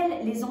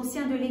appelle les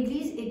anciens de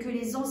l'Église et que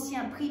les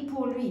anciens prient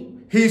pour lui.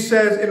 He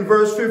says in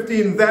verse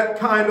 15, that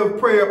kind of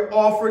prayer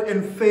offered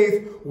in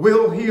faith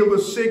will heal the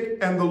sick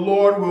and the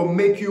Lord will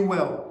make you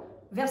well.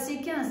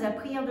 Verset 15, la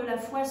prière de la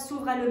foi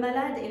sauvera le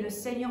malade et le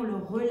Seigneur le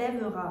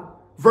relèvera.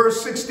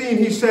 Verse 16,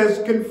 he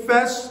says,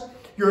 confess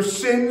your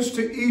sins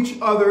to each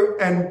other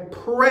and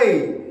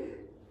pray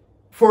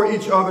for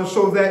each other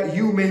so that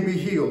you may be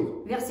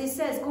healed. Verset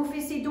 16,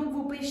 confessez donc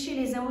vos péchés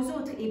les uns aux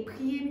autres et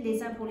priez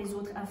les uns pour les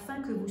autres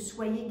afin que vous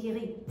soyez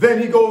guéris.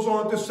 Then he goes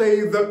on to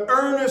say, the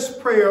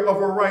earnest prayer of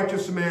a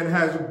righteous man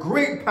has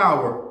great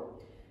power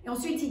Et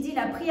ensuite il dit,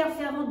 la prière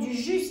fervente du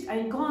juste a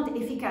une grande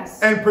efficace.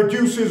 and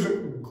produces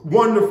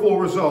wonderful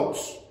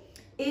results.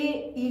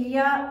 Et il y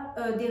a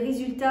des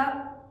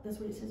résultats. That's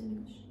what it says in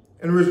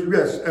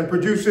English. And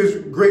produces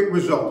great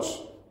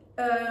results.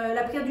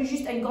 La prière du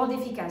juste a une grande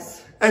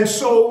efficace. And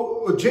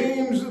so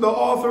James, the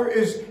author,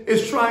 is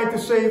trying to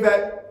say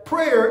that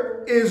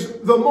prayer is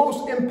the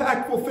most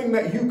impactful thing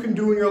that you can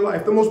do in your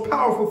life, the most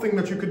powerful thing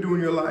that you could do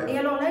in your life. Et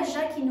alors là,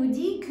 Jacques, il nous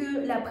dit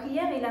que la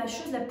prière est la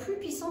chose la plus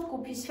puissante qu'on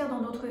puisse faire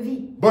dans notre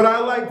vie. But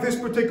I like this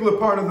particular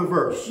part of the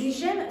verse. Mais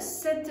j'aime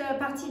cette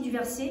partie du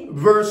verset,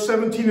 Verse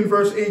 17 and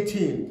verse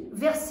 18.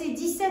 versets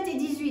 17 et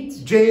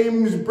 18.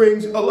 James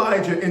brings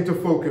Elijah into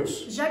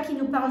focus. Jacques, il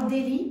nous parle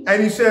d'Élie.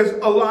 And he says,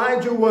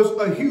 Elijah was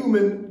a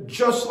human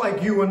just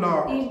like you and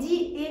Et I. il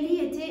dit, Élie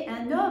était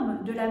un homme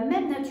de la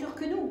même nature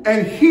que nous.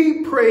 And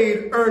he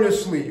prayed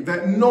earnestly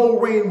that no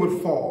rain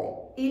would fall.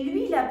 Et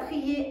lui, il a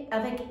prié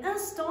avec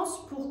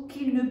instance pour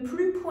qu'il ne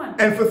plût point.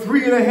 And for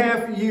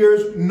 3.5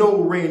 years,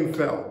 no rain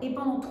fell. Et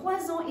pendant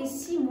 3 ans et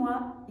 6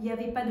 mois, il n'y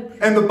avait pas de pluie.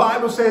 And the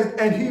Bible says,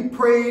 and he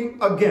prayed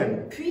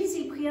again. Puis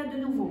il pria de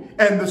nouveau.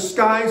 And the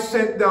sky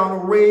sent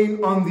down rain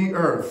on the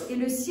earth. Et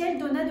le ciel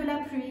donna de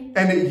la pluie.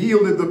 And it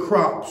yielded the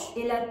crops.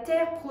 Et la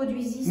terre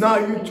produisit. Now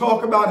ses you fruits.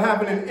 talk about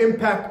having an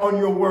impact on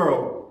your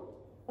world.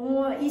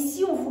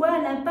 Ici, on voit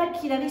l'impact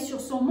qu'il avait sur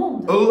son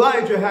monde.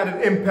 Elijah had an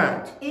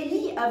impact.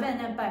 Élie avait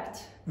un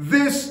impact.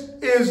 This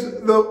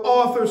is the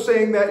author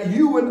saying that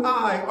you and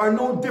I are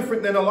no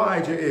different than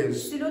Elijah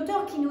is. C'est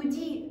l'auteur qui nous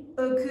dit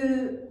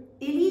que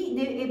Élie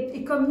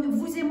est comme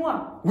vous et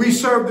moi. We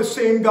serve the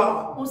same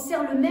God. On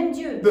sert le même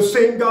Dieu. The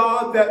same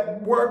God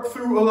that worked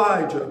through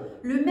Elijah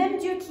Le même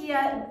Dieu qui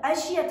a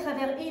agi à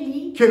travers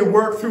Élie, can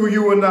work through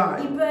you and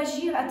I. il peut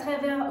agir à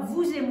travers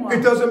vous et moi.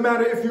 It doesn't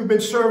matter if you've been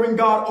serving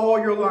God all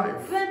your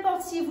life. Peu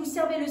importe si vous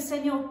servez le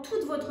Seigneur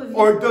toute votre vie,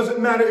 Or it doesn't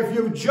matter if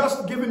you've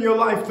just given your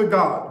life to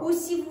God. ou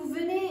si vous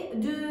venez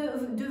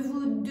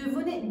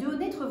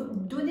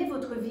donner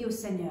votre vie au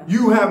Seigneur.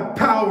 You have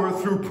power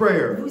through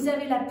prayer. Vous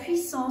avez la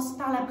puissance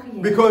par la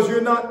prière. Because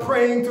you're not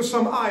praying to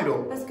some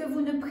idol. Parce que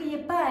vous ne priez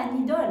pas à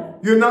un idole.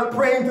 You're not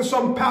praying to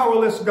some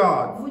powerless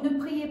God. Vous ne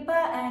priez pas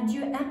à un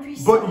Dieu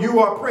impuissant. But you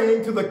are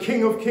praying to the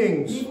King of Mais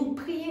Kings. vous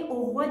priez au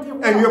Roi des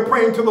Rois. And you're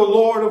praying to the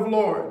Lord of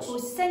Lords. Au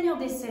Seigneur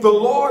des The Seigneurs.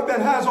 Lord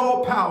that has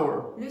all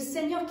power. Le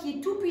Seigneur qui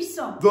est tout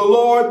puissant. The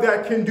Lord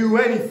that can do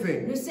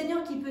anything. Le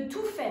Seigneur qui peut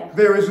tout faire.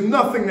 There is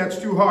nothing that's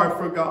too hard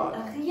for God.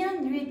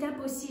 Rien ne lui est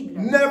impossible.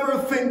 Never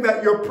think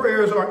that your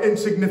prayers are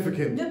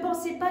insignificant. Ne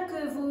pensez pas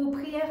que vos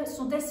prières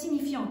sont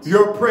insignifiantes.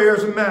 Your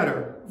prayers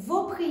matter.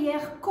 Vos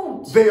prières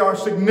comptent. They are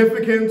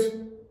significant,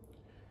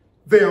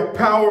 they are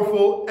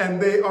powerful, and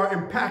they are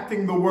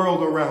impacting the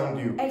world around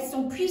you. Elles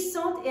sont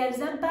puissantes et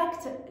elles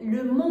impactent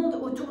le monde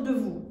autour de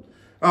vous.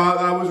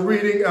 I was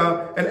reading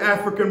an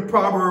African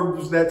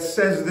proverb that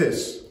says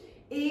this.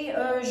 Et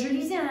je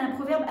lisais un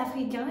proverbe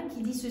africain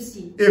qui dit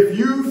ceci. If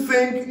you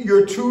think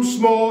you're too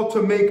small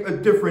to make a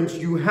difference,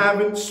 you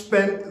haven't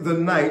spent the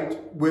night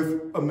with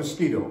a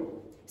mosquito.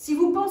 Si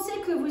vous pensez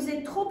que vous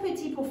êtes trop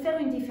petit pour faire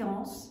une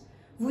différence,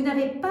 vous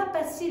n'avez pas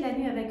passé la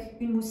nuit avec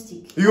une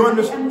moustique. You Un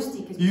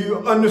moustique.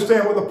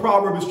 understand what the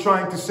proverb is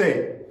trying to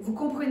say. Vous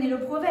comprenez le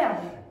proverbe.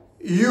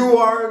 You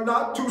are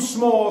not too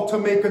small to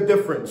make a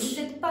difference.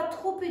 Vous n'êtes pas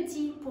trop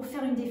petit pour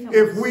faire une différence.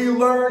 If we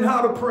learn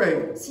how to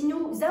pray, Si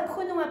nous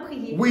apprenons à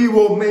prier, we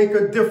will make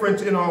a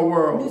difference in our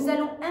world. nous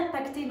allons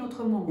impacter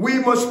notre monde. We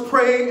must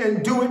pray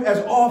and do it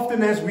as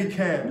often as we Nous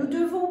can.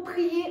 devons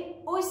prier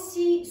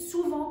aussi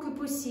souvent que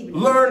possible.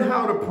 Learn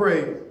how to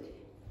pray.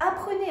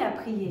 Apprenez à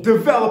prier.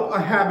 Develop a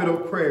habit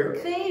of prayer.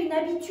 Créez une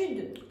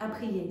habitude à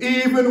prier.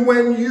 Even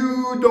when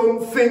you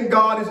don't think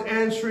God is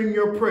answering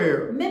your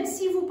prayer, Même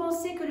si vous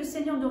pensez que le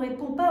Seigneur ne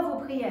répond pas à vos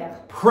prières,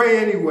 pray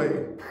anyway.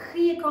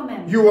 priez quand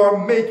même. You are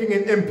making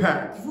an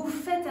impact. Vous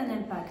faites un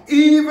impact.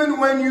 Even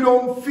when you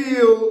don't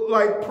feel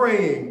like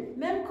praying,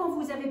 Même quand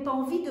vous n'avez pas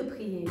envie de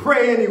prier,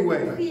 pray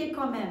anyway. priez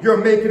quand même. You're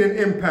making an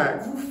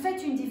impact. Vous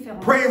faites une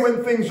différence. Pray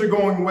when things are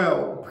going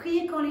well.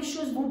 Priez quand les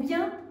choses vont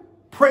bien.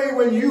 Pray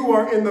when you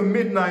are in the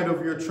midnight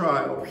of your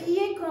trial.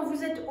 Priez quand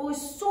vous êtes au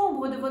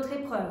sombre de votre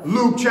épreuve.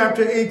 Luke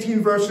chapter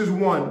 18 verses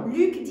 1.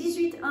 Luc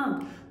 18:1.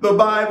 The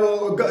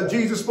Bible,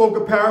 Jesus spoke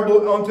a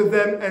parable unto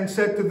them and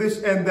said to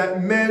this end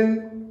that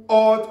men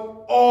ought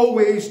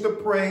always to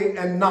pray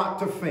and not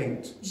to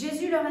faint.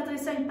 Jésus leur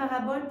adressa une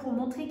parabole pour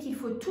montrer qu'il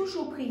faut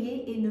toujours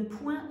prier et ne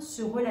point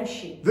se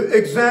relâcher. The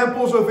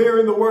examples are there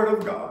in the Word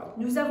of God.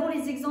 Nous avons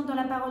les exemples dans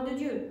la parole de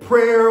Dieu.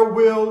 Prayer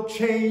will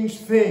change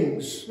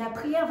things. La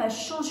prière va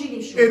changer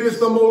les choses. It is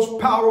the most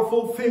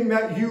powerful thing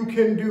that you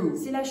can do.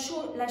 C'est la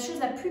chose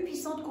la plus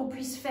puissante qu'on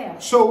puisse faire.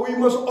 So we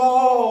must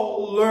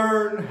all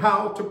learn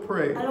how to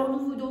pray. Alors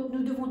nous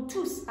devons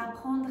tous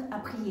apprendre à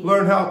prier.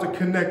 Learn how to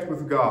connect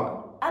with God.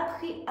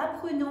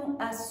 Apprenons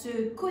à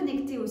se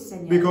connecter au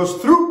Seigneur. Because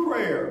through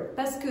prayer,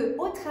 Parce que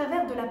au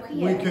travers de la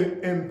we prière,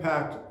 can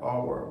impact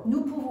our world.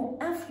 nous pouvons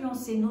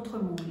influencer notre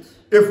monde.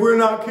 If we're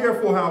not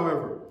careful,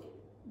 however,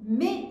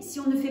 Mais si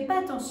on ne fait pas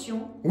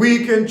attention,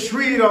 we can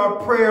treat our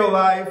prayer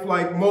life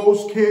like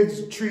most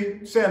kids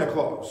treat Santa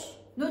Claus.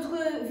 notre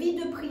vie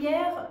de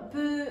prière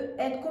peut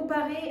être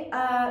comparée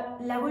à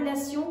la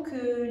relation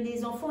que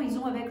les enfants ils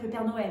ont avec le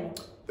Père Noël.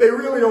 They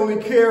really only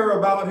care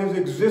about his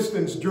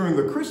existence during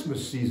the Christmas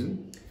season.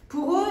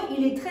 Pour eux,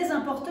 il est très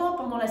important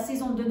pendant la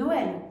saison de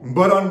Noël.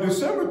 But on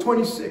December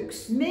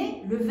 26th,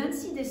 Mais le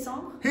 26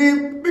 décembre, he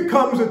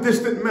becomes a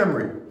distant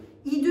memory.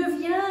 il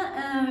devient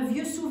un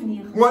vieux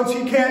souvenir. Once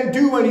he can't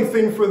do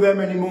anything for them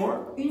anymore,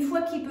 Une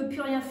fois qu'il ne peut plus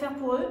rien faire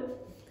pour eux,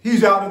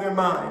 he's out of their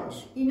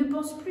minds. ils ne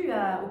pensent plus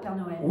au Père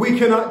Noël. We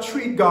cannot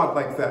treat God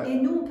like that. Et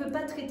nous, on ne peut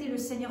pas traiter le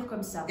Seigneur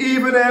comme ça.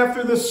 Even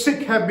after the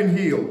sick have been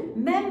healed,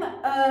 Même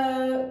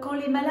quand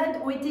les malades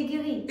ont été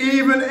guéris,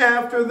 even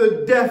after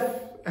the deaf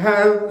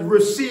have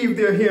received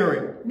their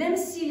hearing, même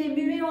si les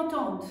muets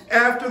entendent,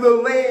 after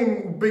the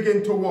lame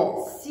begin to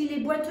walk, si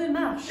les boiteux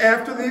marchent,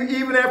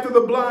 even after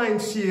the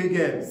blind see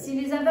again, si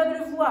les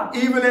aveugles voient,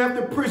 even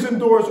after prison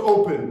doors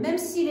open, même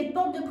si les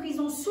portes de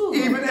prison s'ouvrent,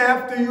 even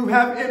after you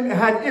have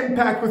had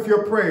impact with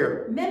your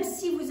prayer, même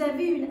si vous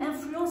avez une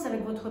influence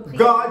avec votre prière,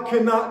 God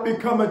cannot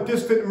become a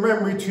distant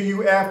memory to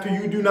you after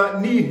you do not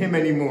need him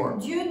anymore.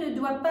 Dieu ne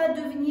doit pas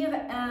devenir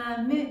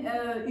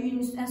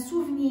un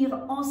souvenir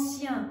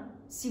ancien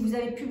si vous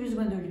n'avez plus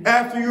besoin de lui.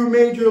 After you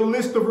made your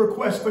list of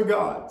requests to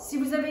God, Si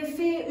vous avez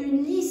fait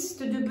une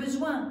liste de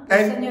besoins au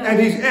Seigneur, and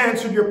he's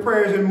answered your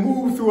prayers and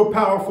moved through a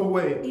powerful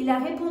way, il a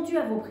répondu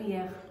à vos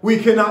prières, we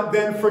cannot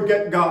then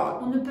forget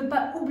God on ne peut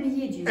pas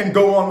oublier Dieu and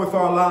go on with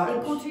our et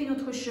lives. continuer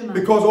notre chemin.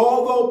 Because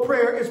although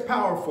prayer is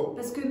powerful,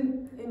 Parce que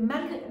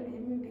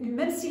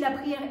même si la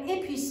prière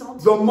est puissante,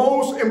 the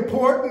most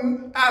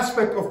important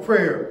aspect of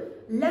prayer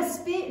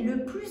l'aspect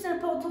le plus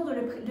important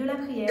de la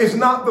prière, is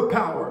not the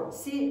power,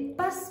 c'est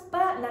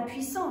pas la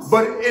puissance,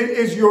 but it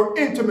is your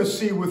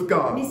intimacy with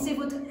God. mais c'est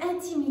votre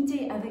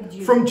intimité avec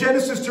Dieu. From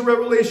Genesis to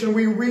Revelation,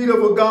 we read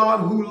of a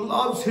God who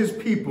loves his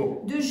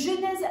people De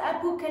Genèse à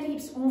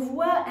Apocalypse, on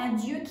voit un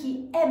Dieu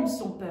qui aime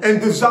son peuple and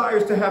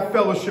desires to have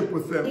fellowship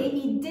with et them.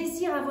 il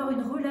désire avoir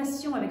une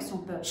relation avec son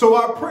peuple. So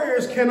our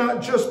prayers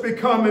cannot just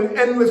become an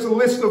endless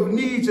list of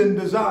needs and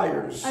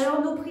desires.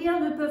 Alors nos prières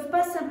ne peuvent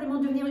pas simplement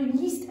devenir une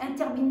liste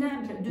interminable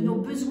de nos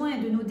besoins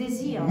et de nos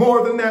désirs.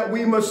 More than that,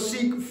 we must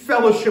seek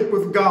fellowship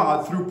with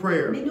God through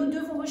prayer. Mais nous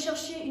devons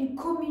rechercher une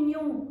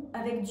communion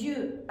avec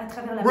Dieu à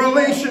travers la prière.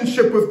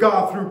 Relationship with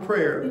God through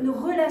prayer. Une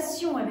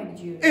relation avec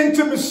Dieu.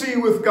 Intimacy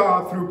with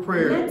God through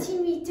prayer.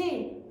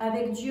 L'intimité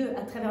avec Dieu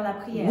à travers la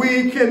prière.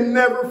 We can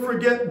never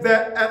forget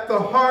that at the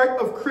heart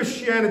of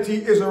Christianity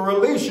is a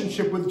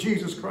relationship with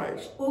Jesus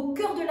Christ. Au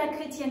cœur de la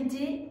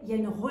chrétienté, il y a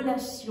une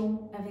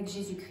relation avec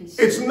Jésus-Christ.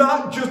 It's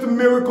not just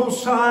miracles,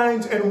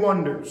 signs, and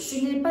wonders, Ce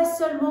n'est pas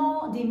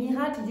seulement des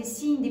miracles, des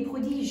signes, des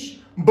prodiges,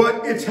 but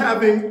it's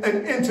having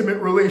an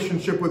intimate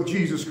relationship with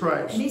Jesus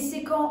Christ. mais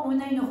c'est quand on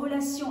a une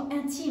relation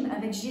intime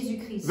avec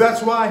Jésus-Christ.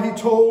 That's why he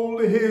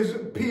told his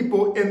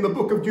people in the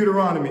book of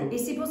Deuteronomy, Et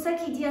c'est pour ça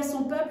qu'il dit à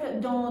son peuple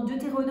dans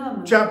Deutéronome,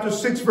 chapter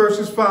 6,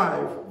 verses 5,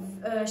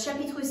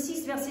 chapitre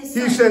 6, verset he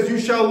 5, says, "You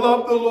shall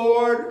love the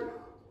Lord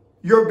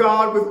your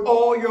God with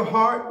all your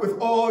heart, with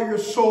all your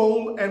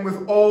soul, and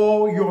with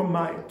all your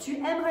might. Tu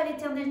aimeras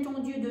l'Éternel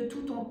ton Dieu de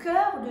tout ton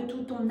cœur, de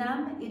toute ton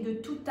âme et de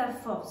toute ta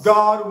force.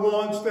 God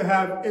wants to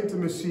have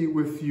intimacy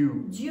with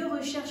you. Dieu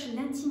recherche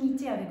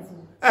l'intimité avec vous.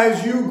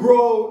 As you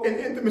grow in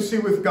intimacy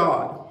with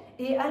God,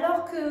 et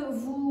alors que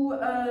vous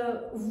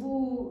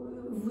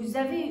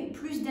avez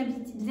plus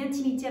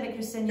d'intimité avec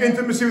le Seigneur,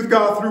 intimacy with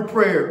God through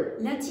prayer,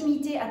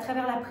 l'intimité à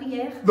travers la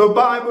prière, the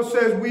Bible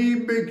says we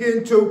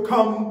begin to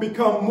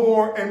become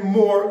more and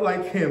more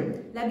like Him.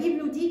 La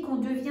Bible nous dit qu'on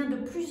devient de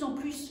plus en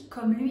plus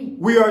comme lui.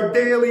 We are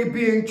daily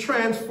being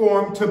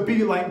transformed to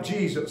be like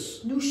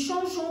Jesus. Nous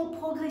changeons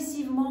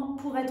progressivement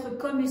pour être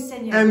comme le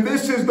Seigneur. And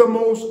this is the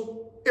most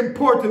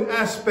important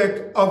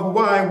aspect of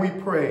why we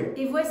pray.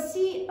 Et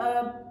voici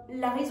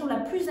la raison la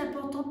plus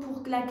importante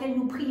pour laquelle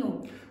nous prions.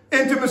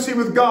 Intimacy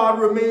with God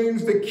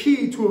remains the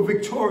key to a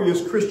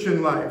victorious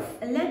Christian life.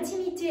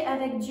 L'intimité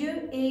avec Dieu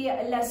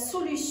est la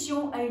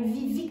solution à une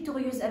vie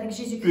victorieuse avec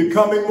Jésus-Christ.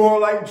 Becoming more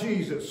like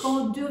Jesus Quand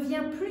on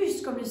devient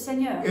plus comme le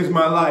Seigneur, is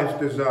my life's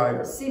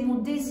desire. c'est mon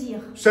désir.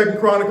 2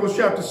 Chronicles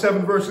chapter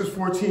 7 verses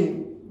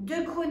 14.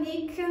 2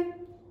 Chroniques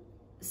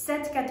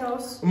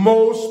 7:14.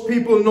 Most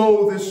people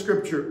know this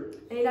scripture.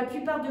 Et la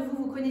plupart de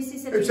vous, vous connaissez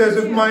cette It says,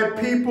 if écriture. my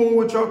people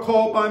which are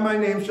called by my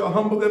name shall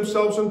humble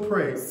themselves and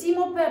pray, Si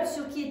mon peuple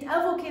sur qui est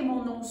invoqué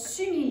mon nom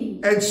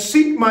s'humilie, and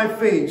seek my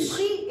face,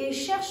 prie et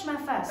cherche ma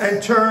face, and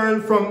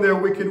turn from their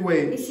wicked et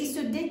ways. s'ils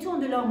se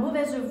détournent de leur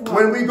mauvaise voie.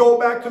 When we go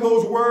back to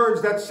those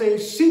words that say,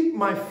 seek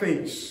my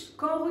face,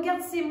 Quand on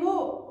regarde ces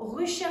mots,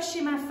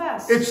 rechercher ma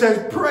face, it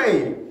says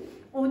pray,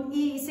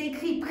 c'est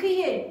écrit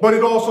prier, but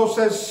it also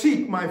says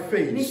seek my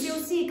mais c'est face.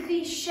 aussi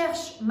écrit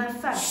cherche ma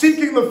face.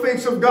 Seeking the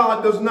face of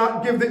God does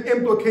not give the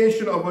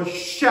implication of a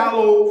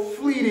shallow,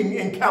 fleeting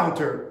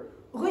encounter.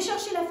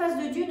 Rechercher la face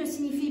de Dieu ne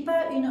signifie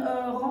pas une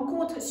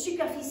rencontre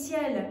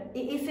superficielle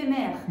et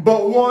éphémère,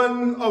 But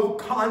one of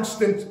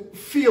constant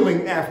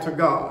feeling after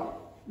God.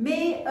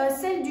 mais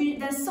celle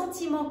d'un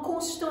sentiment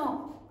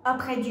constant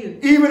après Dieu.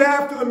 Even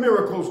after the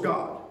miracles,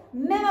 God.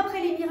 Même après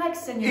les miracles,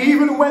 Seigneur,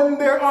 Even when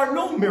there are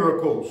no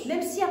miracles,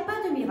 même s'il n'y a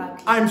pas de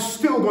miracle, I'm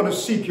still going to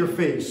seek your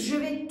face. je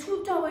vais tout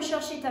le temps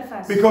rechercher ta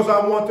face. Because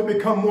I want to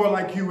become more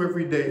like you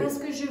every day. Parce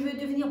que je veux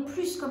devenir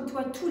plus comme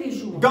toi tous les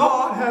jours.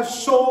 God has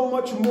so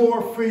much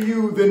more for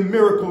you than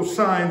miracles,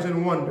 signs,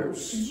 and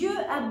wonders. Dieu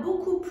a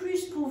beaucoup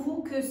plus pour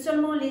vous que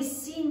seulement les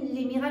signes,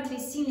 les miracles, les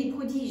signes, les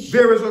prodiges.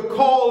 There is a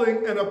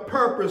calling and a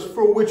purpose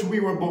for which we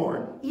were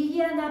born. Il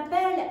y a un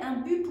appel,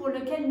 un but pour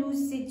lequel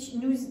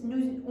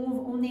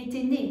on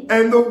était nés.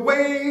 And the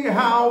way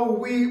how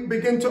we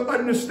begin to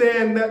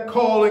understand that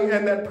calling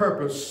and that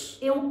purpose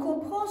Et on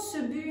comprend ce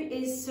but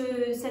et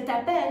cet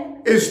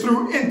appel is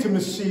through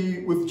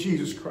intimacy with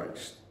Jesus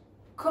Christ.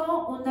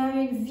 quand on a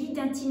une vie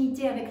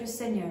d'intimité avec le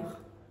Seigneur.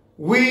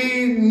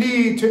 We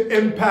need to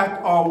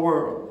impact our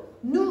world.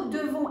 Nous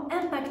devons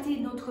impacter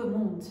notre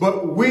monde.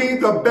 But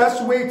the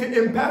best way to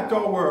impact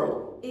our world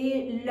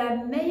Et la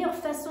meilleure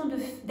façon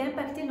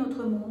d'impacter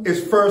notre monde, is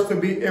first to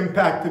be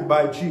impacted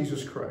by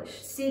Jesus Christ.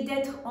 c'est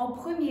d'être en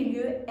premier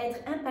lieu,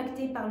 être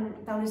impacté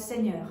par le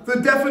Seigneur. The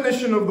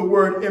definition of the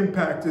word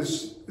impact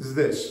is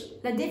this.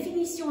 La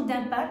définition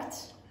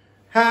d'impact,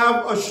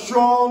 Have a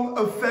strong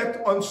effect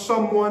on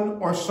someone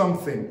or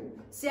something.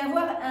 c'est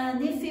avoir un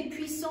effet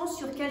puissant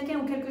sur quelqu'un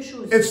ou quelque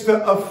chose. It's to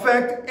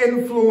affect,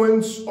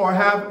 influence, or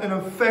have an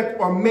effect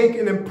or make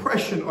an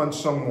impression on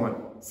someone.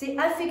 C'est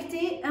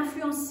affecter,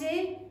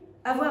 influencer,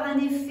 avoir un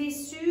effet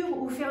sur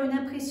ou faire une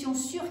impression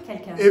sur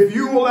quelqu'un. If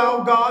you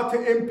allow God to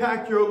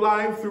impact your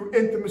life through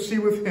intimacy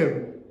with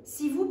Him,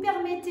 Si vous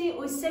permettez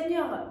au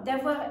Seigneur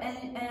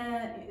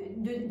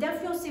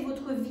d'influencer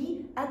votre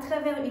vie à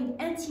travers une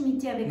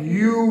intimité avec lui,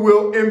 you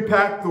will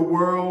impact the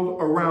world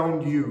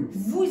around you.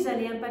 vous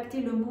allez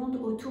impacter le monde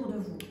autour de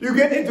vous. You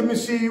get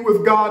intimacy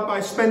with God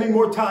by spending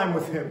more time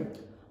with Him.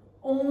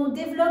 On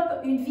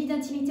développe une vie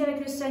d'intimité avec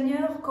le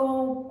Seigneur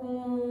quand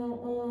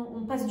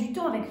on passe du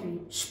temps avec lui.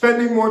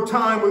 Spending more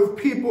time with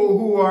people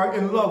who are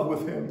in love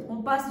with Him.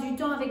 On passe du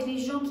temps avec les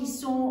gens qui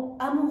sont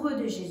amoureux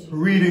de Jésus.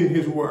 Reading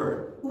His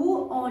Word.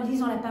 Ou en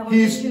lisant la parole de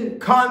He's Dieu.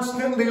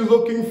 constantly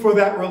looking for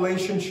that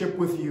relationship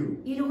with you.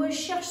 Il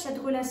recherche cette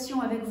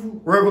relation avec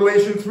vous.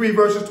 Revelation 3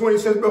 verses 20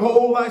 says,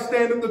 Behold, I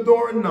stand at the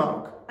door and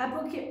knock.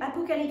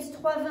 Apocalypse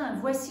 3:20,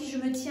 voici je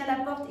me tiens à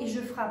la porte et je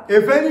frappe.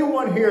 If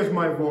anyone hears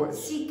my voice,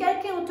 Si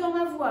quelqu'un entend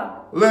ma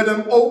voix let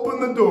him open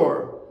the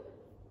door,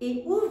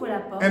 et ouvre la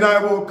porte, and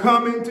I will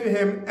come into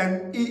him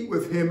and eat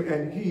with him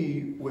and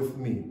he with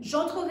me.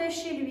 j'entrerai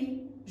chez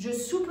lui, je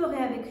souperai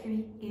avec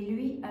lui et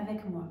lui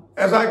avec moi.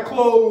 As I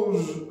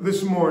close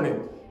this morning,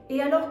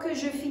 Et alors que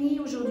je finis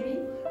aujourd'hui,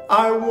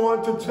 I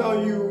want to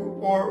tell you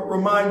or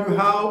remind you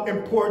how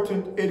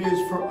important it is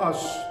for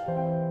us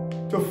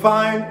to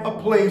find a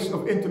place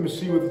of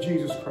intimacy with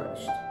Jesus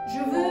Christ. je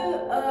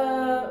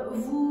veux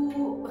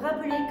vous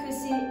rappeler que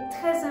c'est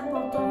très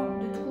important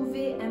de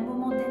trouver un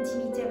moment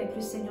d'intimité avec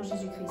le Seigneur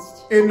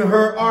Jésus-Christ. In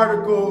her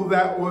article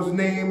that was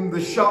named The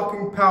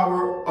Shocking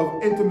Power of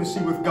Intimacy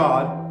with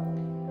God,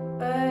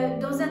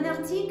 Dans un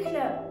article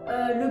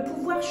le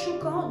pouvoir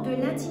choquant de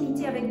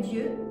l'intimité avec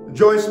Dieu.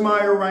 Joyce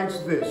Meyer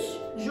writes this.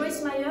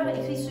 Joyce Meyer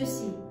écrit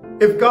ceci.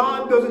 If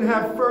God doesn't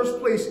have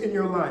first place in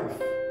your life,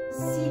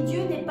 si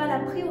Dieu n'est pas la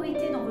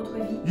priorité dans votre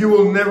vie, you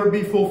will never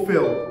be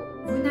fulfilled.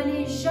 Vous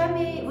n'allez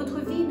jamais, votre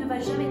vie ne va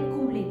jamais être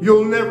comblée.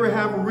 You'll never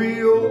have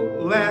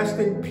real,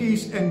 lasting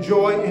peace and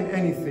joy in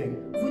anything.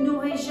 Vous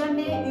n'aurez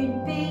jamais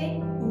une paix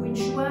ou une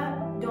joie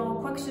dans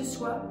quoi que ce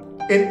soit.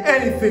 In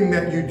anything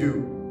that you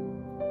do.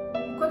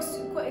 N'importe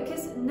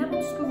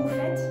ce que vous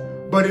faites.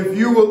 But if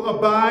you will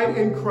abide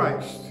in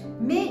Christ,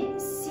 mais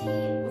si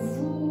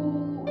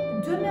vous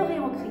demeurez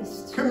en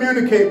Christ,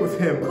 communicate with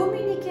Him,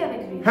 communiquez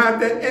avec lui, have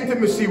that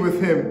intimacy with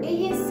Him,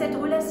 ayez cette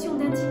relation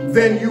d'intimité,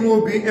 then you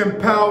will be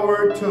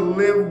empowered to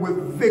live with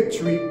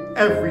victory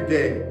every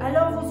day.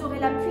 Alors vous aurez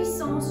la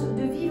puissance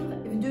de vivre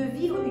une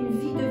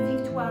vie de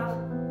victoire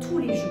tous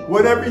les jours.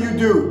 Whatever you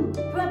do,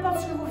 peu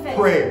importe ce que vous faites,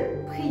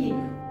 priez.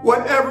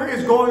 Whatever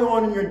is going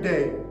on in your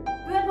day,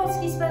 peu importe ce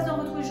qui se passe dans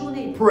votre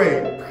journée,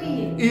 priez.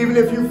 Even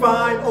if you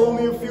find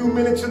only a few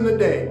minutes in the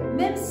day,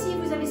 même si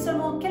vous avez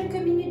seulement quelques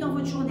minutes dans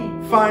votre journée,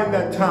 find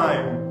that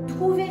time.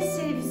 Trouvez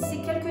ces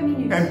quelques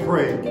minutes and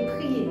pray. Et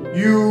priez.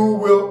 You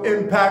will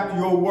impact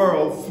your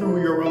world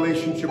through your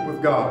relationship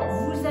with God.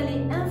 Vous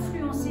allez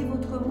influencer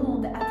votre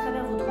monde à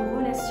travers votre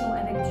relation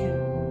avec Dieu.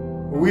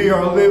 We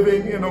are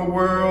living in a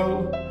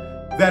world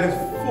that is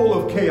full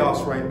of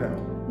chaos right now.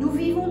 Nous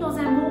vivons dans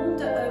un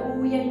monde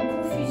où il y a une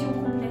confusion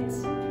complète.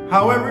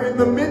 However, in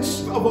the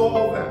midst of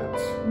all that,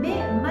 mais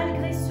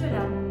malgré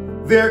cela,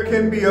 there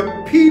can be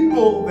a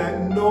people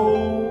that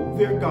know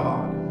their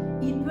God.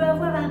 Il peut y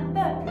avoir un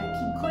peuple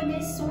qui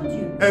connaît son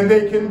Dieu. And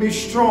they can be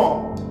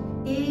strong.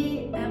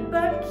 Et un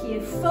peuple qui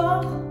est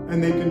fort.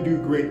 And they can do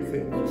great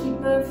things. Et qui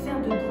peuvent faire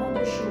de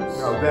grandes choses.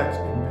 Now that's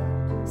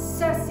impact.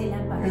 Ça c'est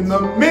l'impact. In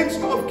the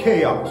midst of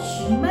chaos,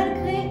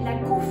 malgré la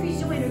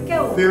confusion et le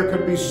chaos, there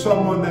could be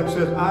someone that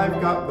says, I've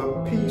got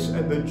the peace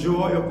and the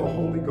joy of the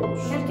Holy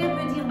Ghost. Quelqu'un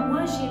peut dire,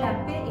 moi j'ai la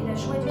paix et la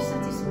joie du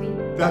Saint-Esprit.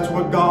 That's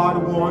what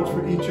God wants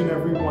for each and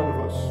every one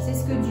of us. C'est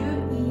ce que Dieu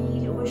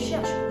il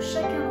recherche pour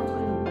chacun d'entre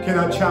nous. Can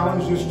I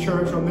challenge this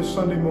church on this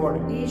Sunday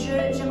morning? Et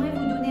j'aimerais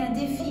vous donner un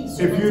défi.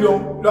 If you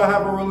don't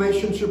have a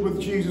relationship with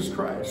Jesus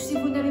Christ, si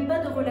vous n'avez pas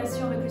de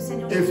relation avec le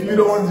Seigneur if Jésus, you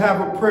don't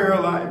have a prayer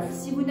life,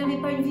 si vous n'avez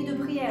pas une vie de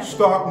prière,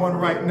 start one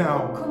right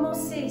now.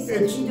 Commencez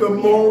cette It's vie de the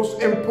prière.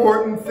 most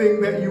important thing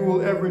that you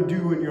will ever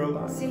do in your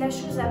life. C'est la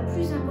chose la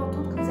plus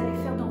importante que vous allez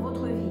faire dans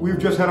votre vie. We've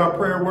just had our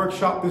prayer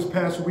workshop this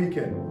past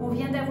weekend. On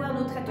vient d'avoir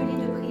notre atelier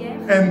de prière.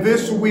 And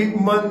this week,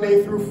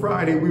 Monday through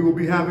Friday, we will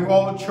be having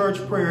all church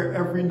prayer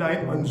every night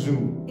on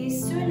Zoom. Et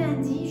ce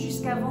lundi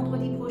jusqu'à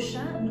vendredi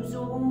prochain, nous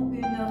aurons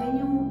une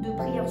réunion de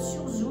prière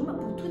sur Zoom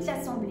pour toute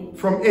l'assemblée.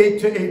 From 8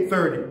 to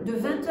 8:30. De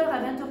 20h à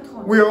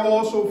 20h30. We are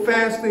also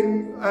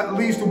fasting at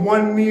least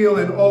one meal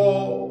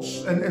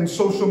and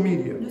social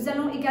media. Nous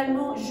allons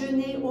également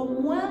jeûner au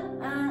moins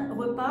un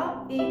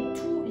repas et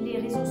tous les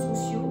réseaux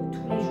sociaux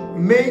tous les jours.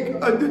 Make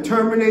a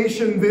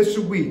determination this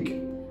week.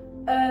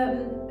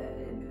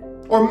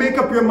 Or make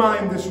up your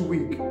mind this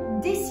week.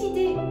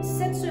 Décidez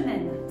cette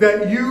semaine.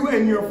 That you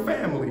and your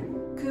family.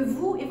 Que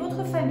vous et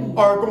votre famille.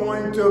 Are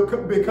going to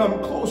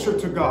become closer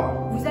to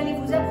God. Vous allez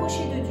vous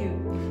approcher de Dieu.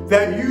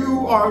 That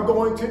you are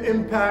going to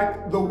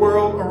impact the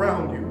world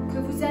around you. Que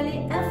vous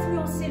allez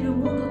influencer le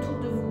monde autour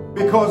de vous.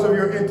 Because of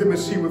your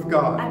intimacy with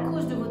God. À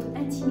cause de votre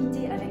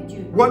intimité avec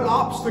Dieu. What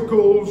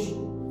obstacles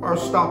are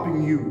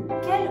stopping you?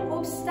 Quels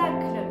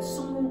obstacles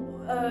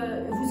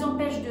vous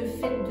empêchent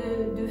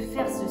de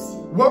faire ceci?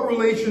 What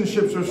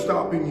relationships are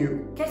stopping you?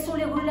 Quelles sont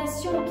les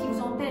relations qui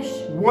vous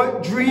empêchent?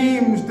 What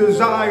dreams,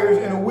 desires,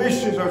 and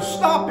wishes are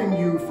stopping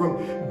you from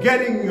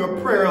getting your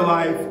prayer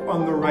life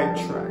on the right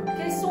track?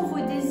 Quels sont vos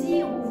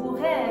désirs ou vos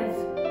rêves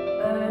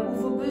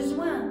ou vos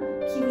besoins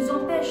qui vous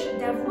empêchent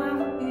d'avoir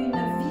une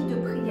vie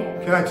de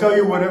prière? Can I tell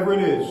you, whatever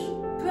it is,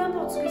 peu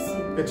importe ce que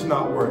c'est, it's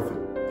not worth it.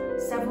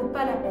 Ça vaut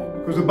pas la peine.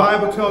 Because the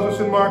Bible tells us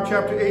in Mark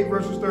chapter 8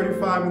 verses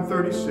 35 and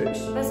 36.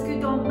 Parce que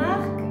dans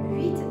Marc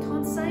 8,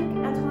 35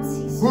 à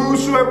 36.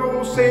 Whosoever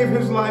will save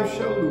his life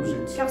shall lose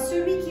it. Car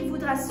celui qui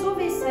voudra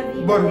sauver sa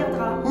vie But la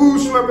perdra.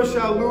 whosoever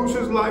shall lose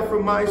his life for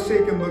my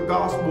sake and the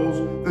gospel's,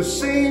 the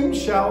same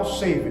shall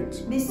save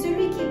it. Mais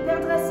celui qui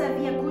perdra sa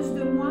vie à cause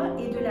de moi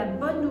et de la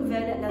bonne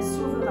nouvelle la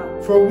sauvera.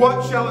 For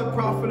what shall it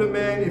profit a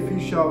man if he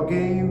shall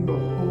gain the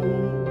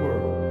whole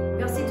world?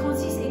 Verset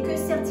 36. Et que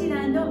sert-il à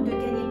un homme de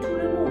gagner tout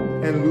le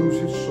monde and lose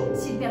his soul?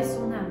 S'il perd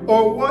son âme.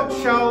 Or what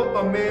shall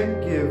a man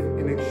give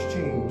in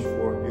exchange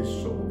for his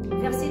soul?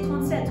 Verset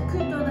 37. Que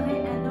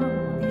donnerait un homme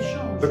en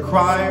échange The de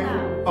cry son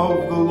âme?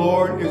 of the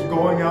Lord is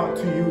going out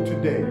to you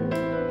today.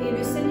 Et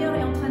le Seigneur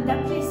est en train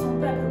d'appeler son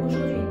peuple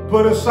aujourd'hui.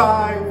 Put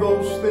aside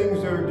those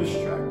things that are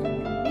distracting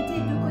you. Mettez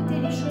de côté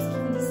les choses qui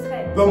vous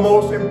distraient. The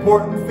most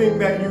important thing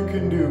that you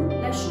can do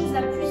La chose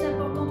la plus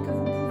importante que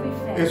vous pouvez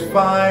faire, is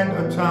find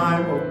a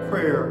time of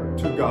prayer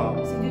to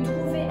God. c'est de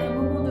trouver un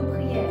moment de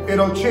prière.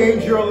 It'll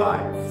change your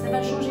life. Ça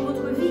va changer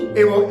votre vie.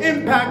 It will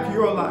impact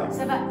your life.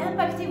 Ça va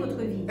impacter votre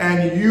vie.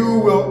 And you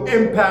will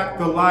impact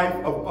the life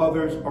of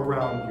others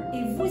around you.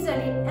 Et vous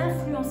allez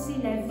influencer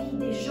la vie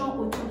des gens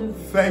autour de vous.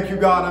 Thank you,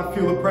 God. I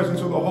feel the presence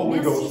of the Holy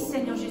Merci Ghost.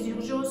 Seigneur Jésus.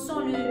 Je ressens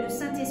le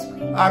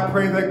Saint-Esprit. I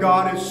pray that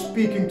God is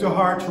speaking to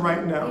hearts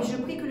right now. Et je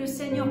prie que le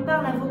Seigneur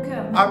parle à vos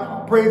cœurs I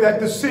maintenant. pray that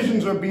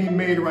decisions are being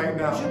made right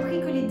now. Je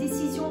prie que les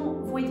décisions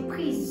vont être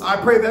prises. I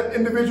pray that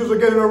individuals are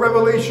getting a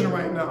revelation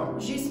right now.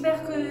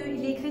 J'espère que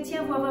les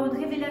chrétiens vont avoir une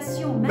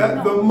révélation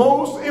That the maintenant.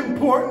 most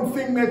important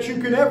thing that you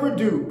can ever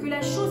do Que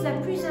la chose la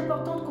plus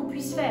importante qu'on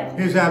puisse faire,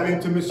 is have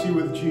intimacy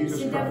with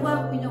Jesus c'est Christ.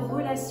 d'avoir une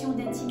relation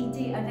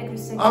d'intimité avec le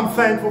Seigneur. I'm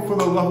thankful for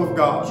the love of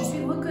God. Je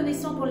suis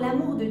reconnaissant pour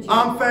l'amour de Dieu.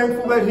 I'm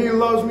thankful that He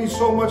loves me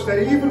so much that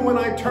even when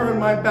I turned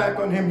my back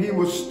on Him, He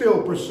was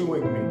still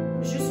pursuing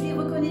me. Je suis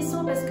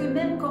reconnaissant parce que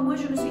même quand moi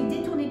je me suis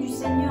détournée du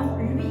Seigneur,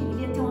 lui,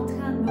 il était en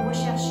train de me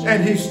rechercher.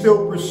 And He's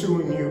still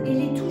pursuing you.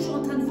 Il est toujours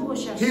en train de vous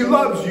rechercher. He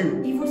loves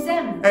you. Il vous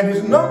aime. And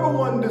His number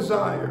one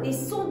desire Et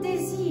son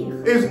désir,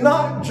 is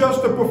not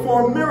just to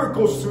perform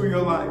miracles through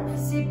your life,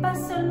 c'est pas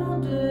seulement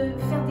de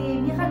faire des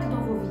miracles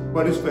dans vos vies,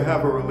 but it's to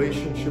have a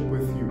relationship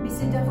with you. mais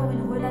c'est d'avoir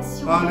une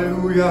relation.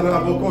 Hallelujah.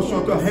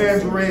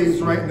 Hands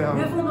raised right now.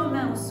 Levons nos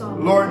mains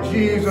ensemble. Lord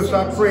Jesus,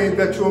 I pray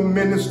that you'll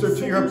minister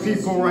to your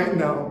people right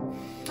now.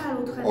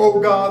 Oh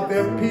God,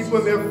 there are people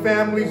and their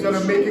families that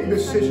are making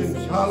decisions.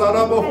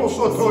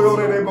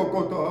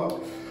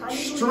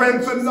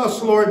 Strengthen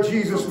us, Lord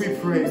Jesus, we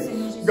pray.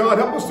 God,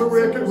 help us to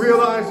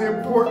realize the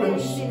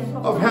importance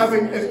of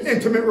having an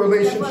intimate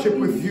relationship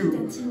with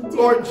you.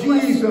 Lord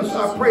Jesus,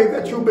 I pray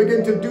that you'll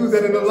begin to do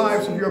that in the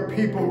lives of your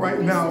people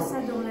right now.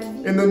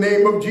 In the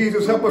name of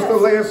Jesus, help us to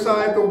lay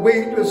aside the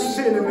weight, the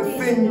sin, and the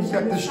things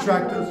that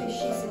distract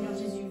us.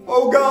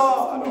 Oh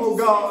God,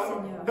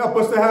 help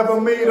us to have a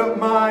made-up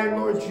mind,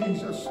 Lord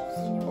Jesus.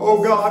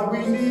 Oh God,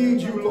 we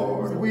need you,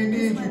 Lord. We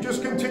need you.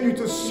 Just continue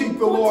to seek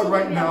the Lord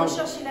right now.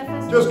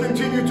 Just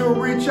continue to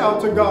reach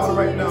out to God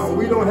right now.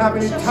 We don't have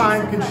any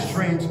time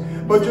constraints,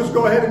 but just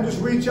go ahead and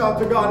just reach out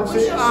to God and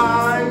say,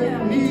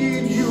 I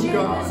need you,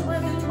 God.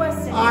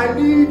 I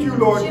need you,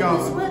 Lord God.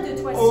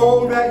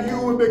 Oh, that you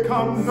would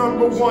become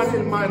number one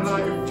in my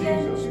life,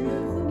 Jesus.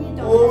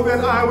 Oh,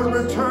 that I would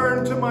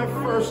return to my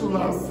first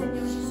love.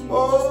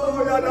 Oh,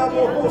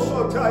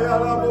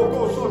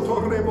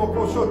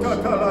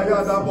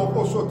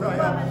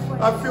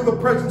 I feel the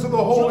presence of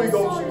the Holy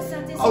Ghost.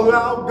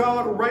 Allow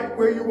God right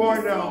where you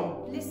are now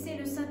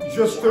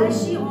just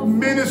to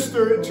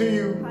minister to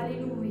you.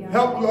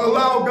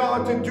 Allow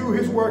God to do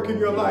His work in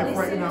your life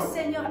right now.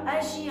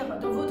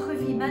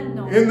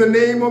 In the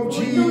name of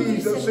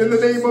Jesus, in the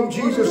name of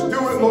Jesus,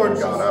 do it, Lord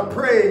God. I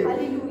pray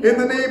in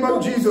the name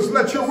of Jesus,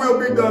 let your will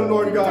be done,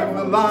 Lord God, in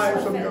the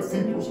lives of your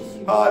people.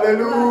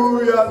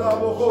 Hallelujah.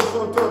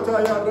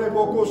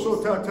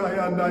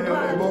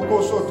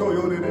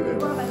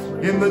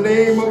 In the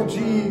name of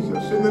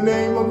Jesus, in the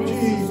name of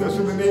Jesus,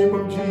 in the name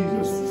of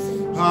Jesus.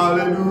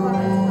 Hallelujah,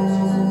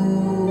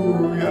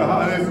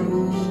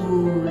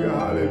 hallelujah,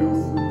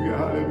 hallelujah,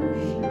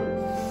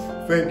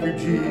 hallelujah. Thank you,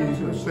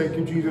 Jesus. Thank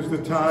you, Jesus.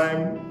 The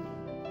time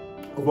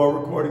of our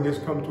recording has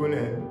come to an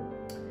end.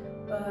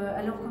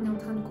 Alors qu'on est en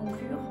train de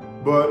conclure,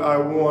 but I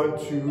want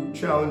to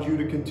challenge you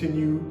to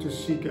continue to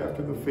seek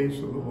after the face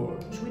of the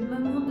Lord. Je vous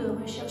demande de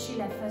rechercher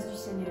la face du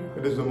Seigneur.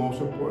 It is the most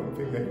important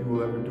thing that you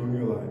will ever do in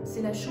your life.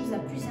 C'est la chose la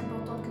plus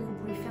importante que vous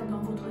pouvez faire dans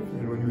votre vie.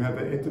 And when you have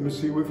that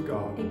intimacy with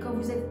God, et quand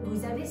vous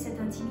avez cette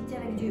intimité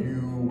avec Dieu,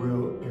 you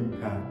will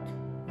impact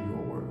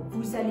your world.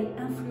 Vous allez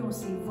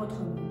influencer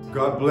votre monde.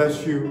 God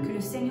bless you. Que le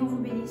Seigneur vous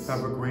bénisse.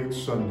 Have a great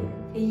Sunday.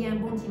 Ayez un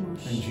bon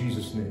dimanche. In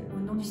Jesus' name. Au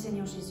nom du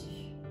Seigneur Jésus.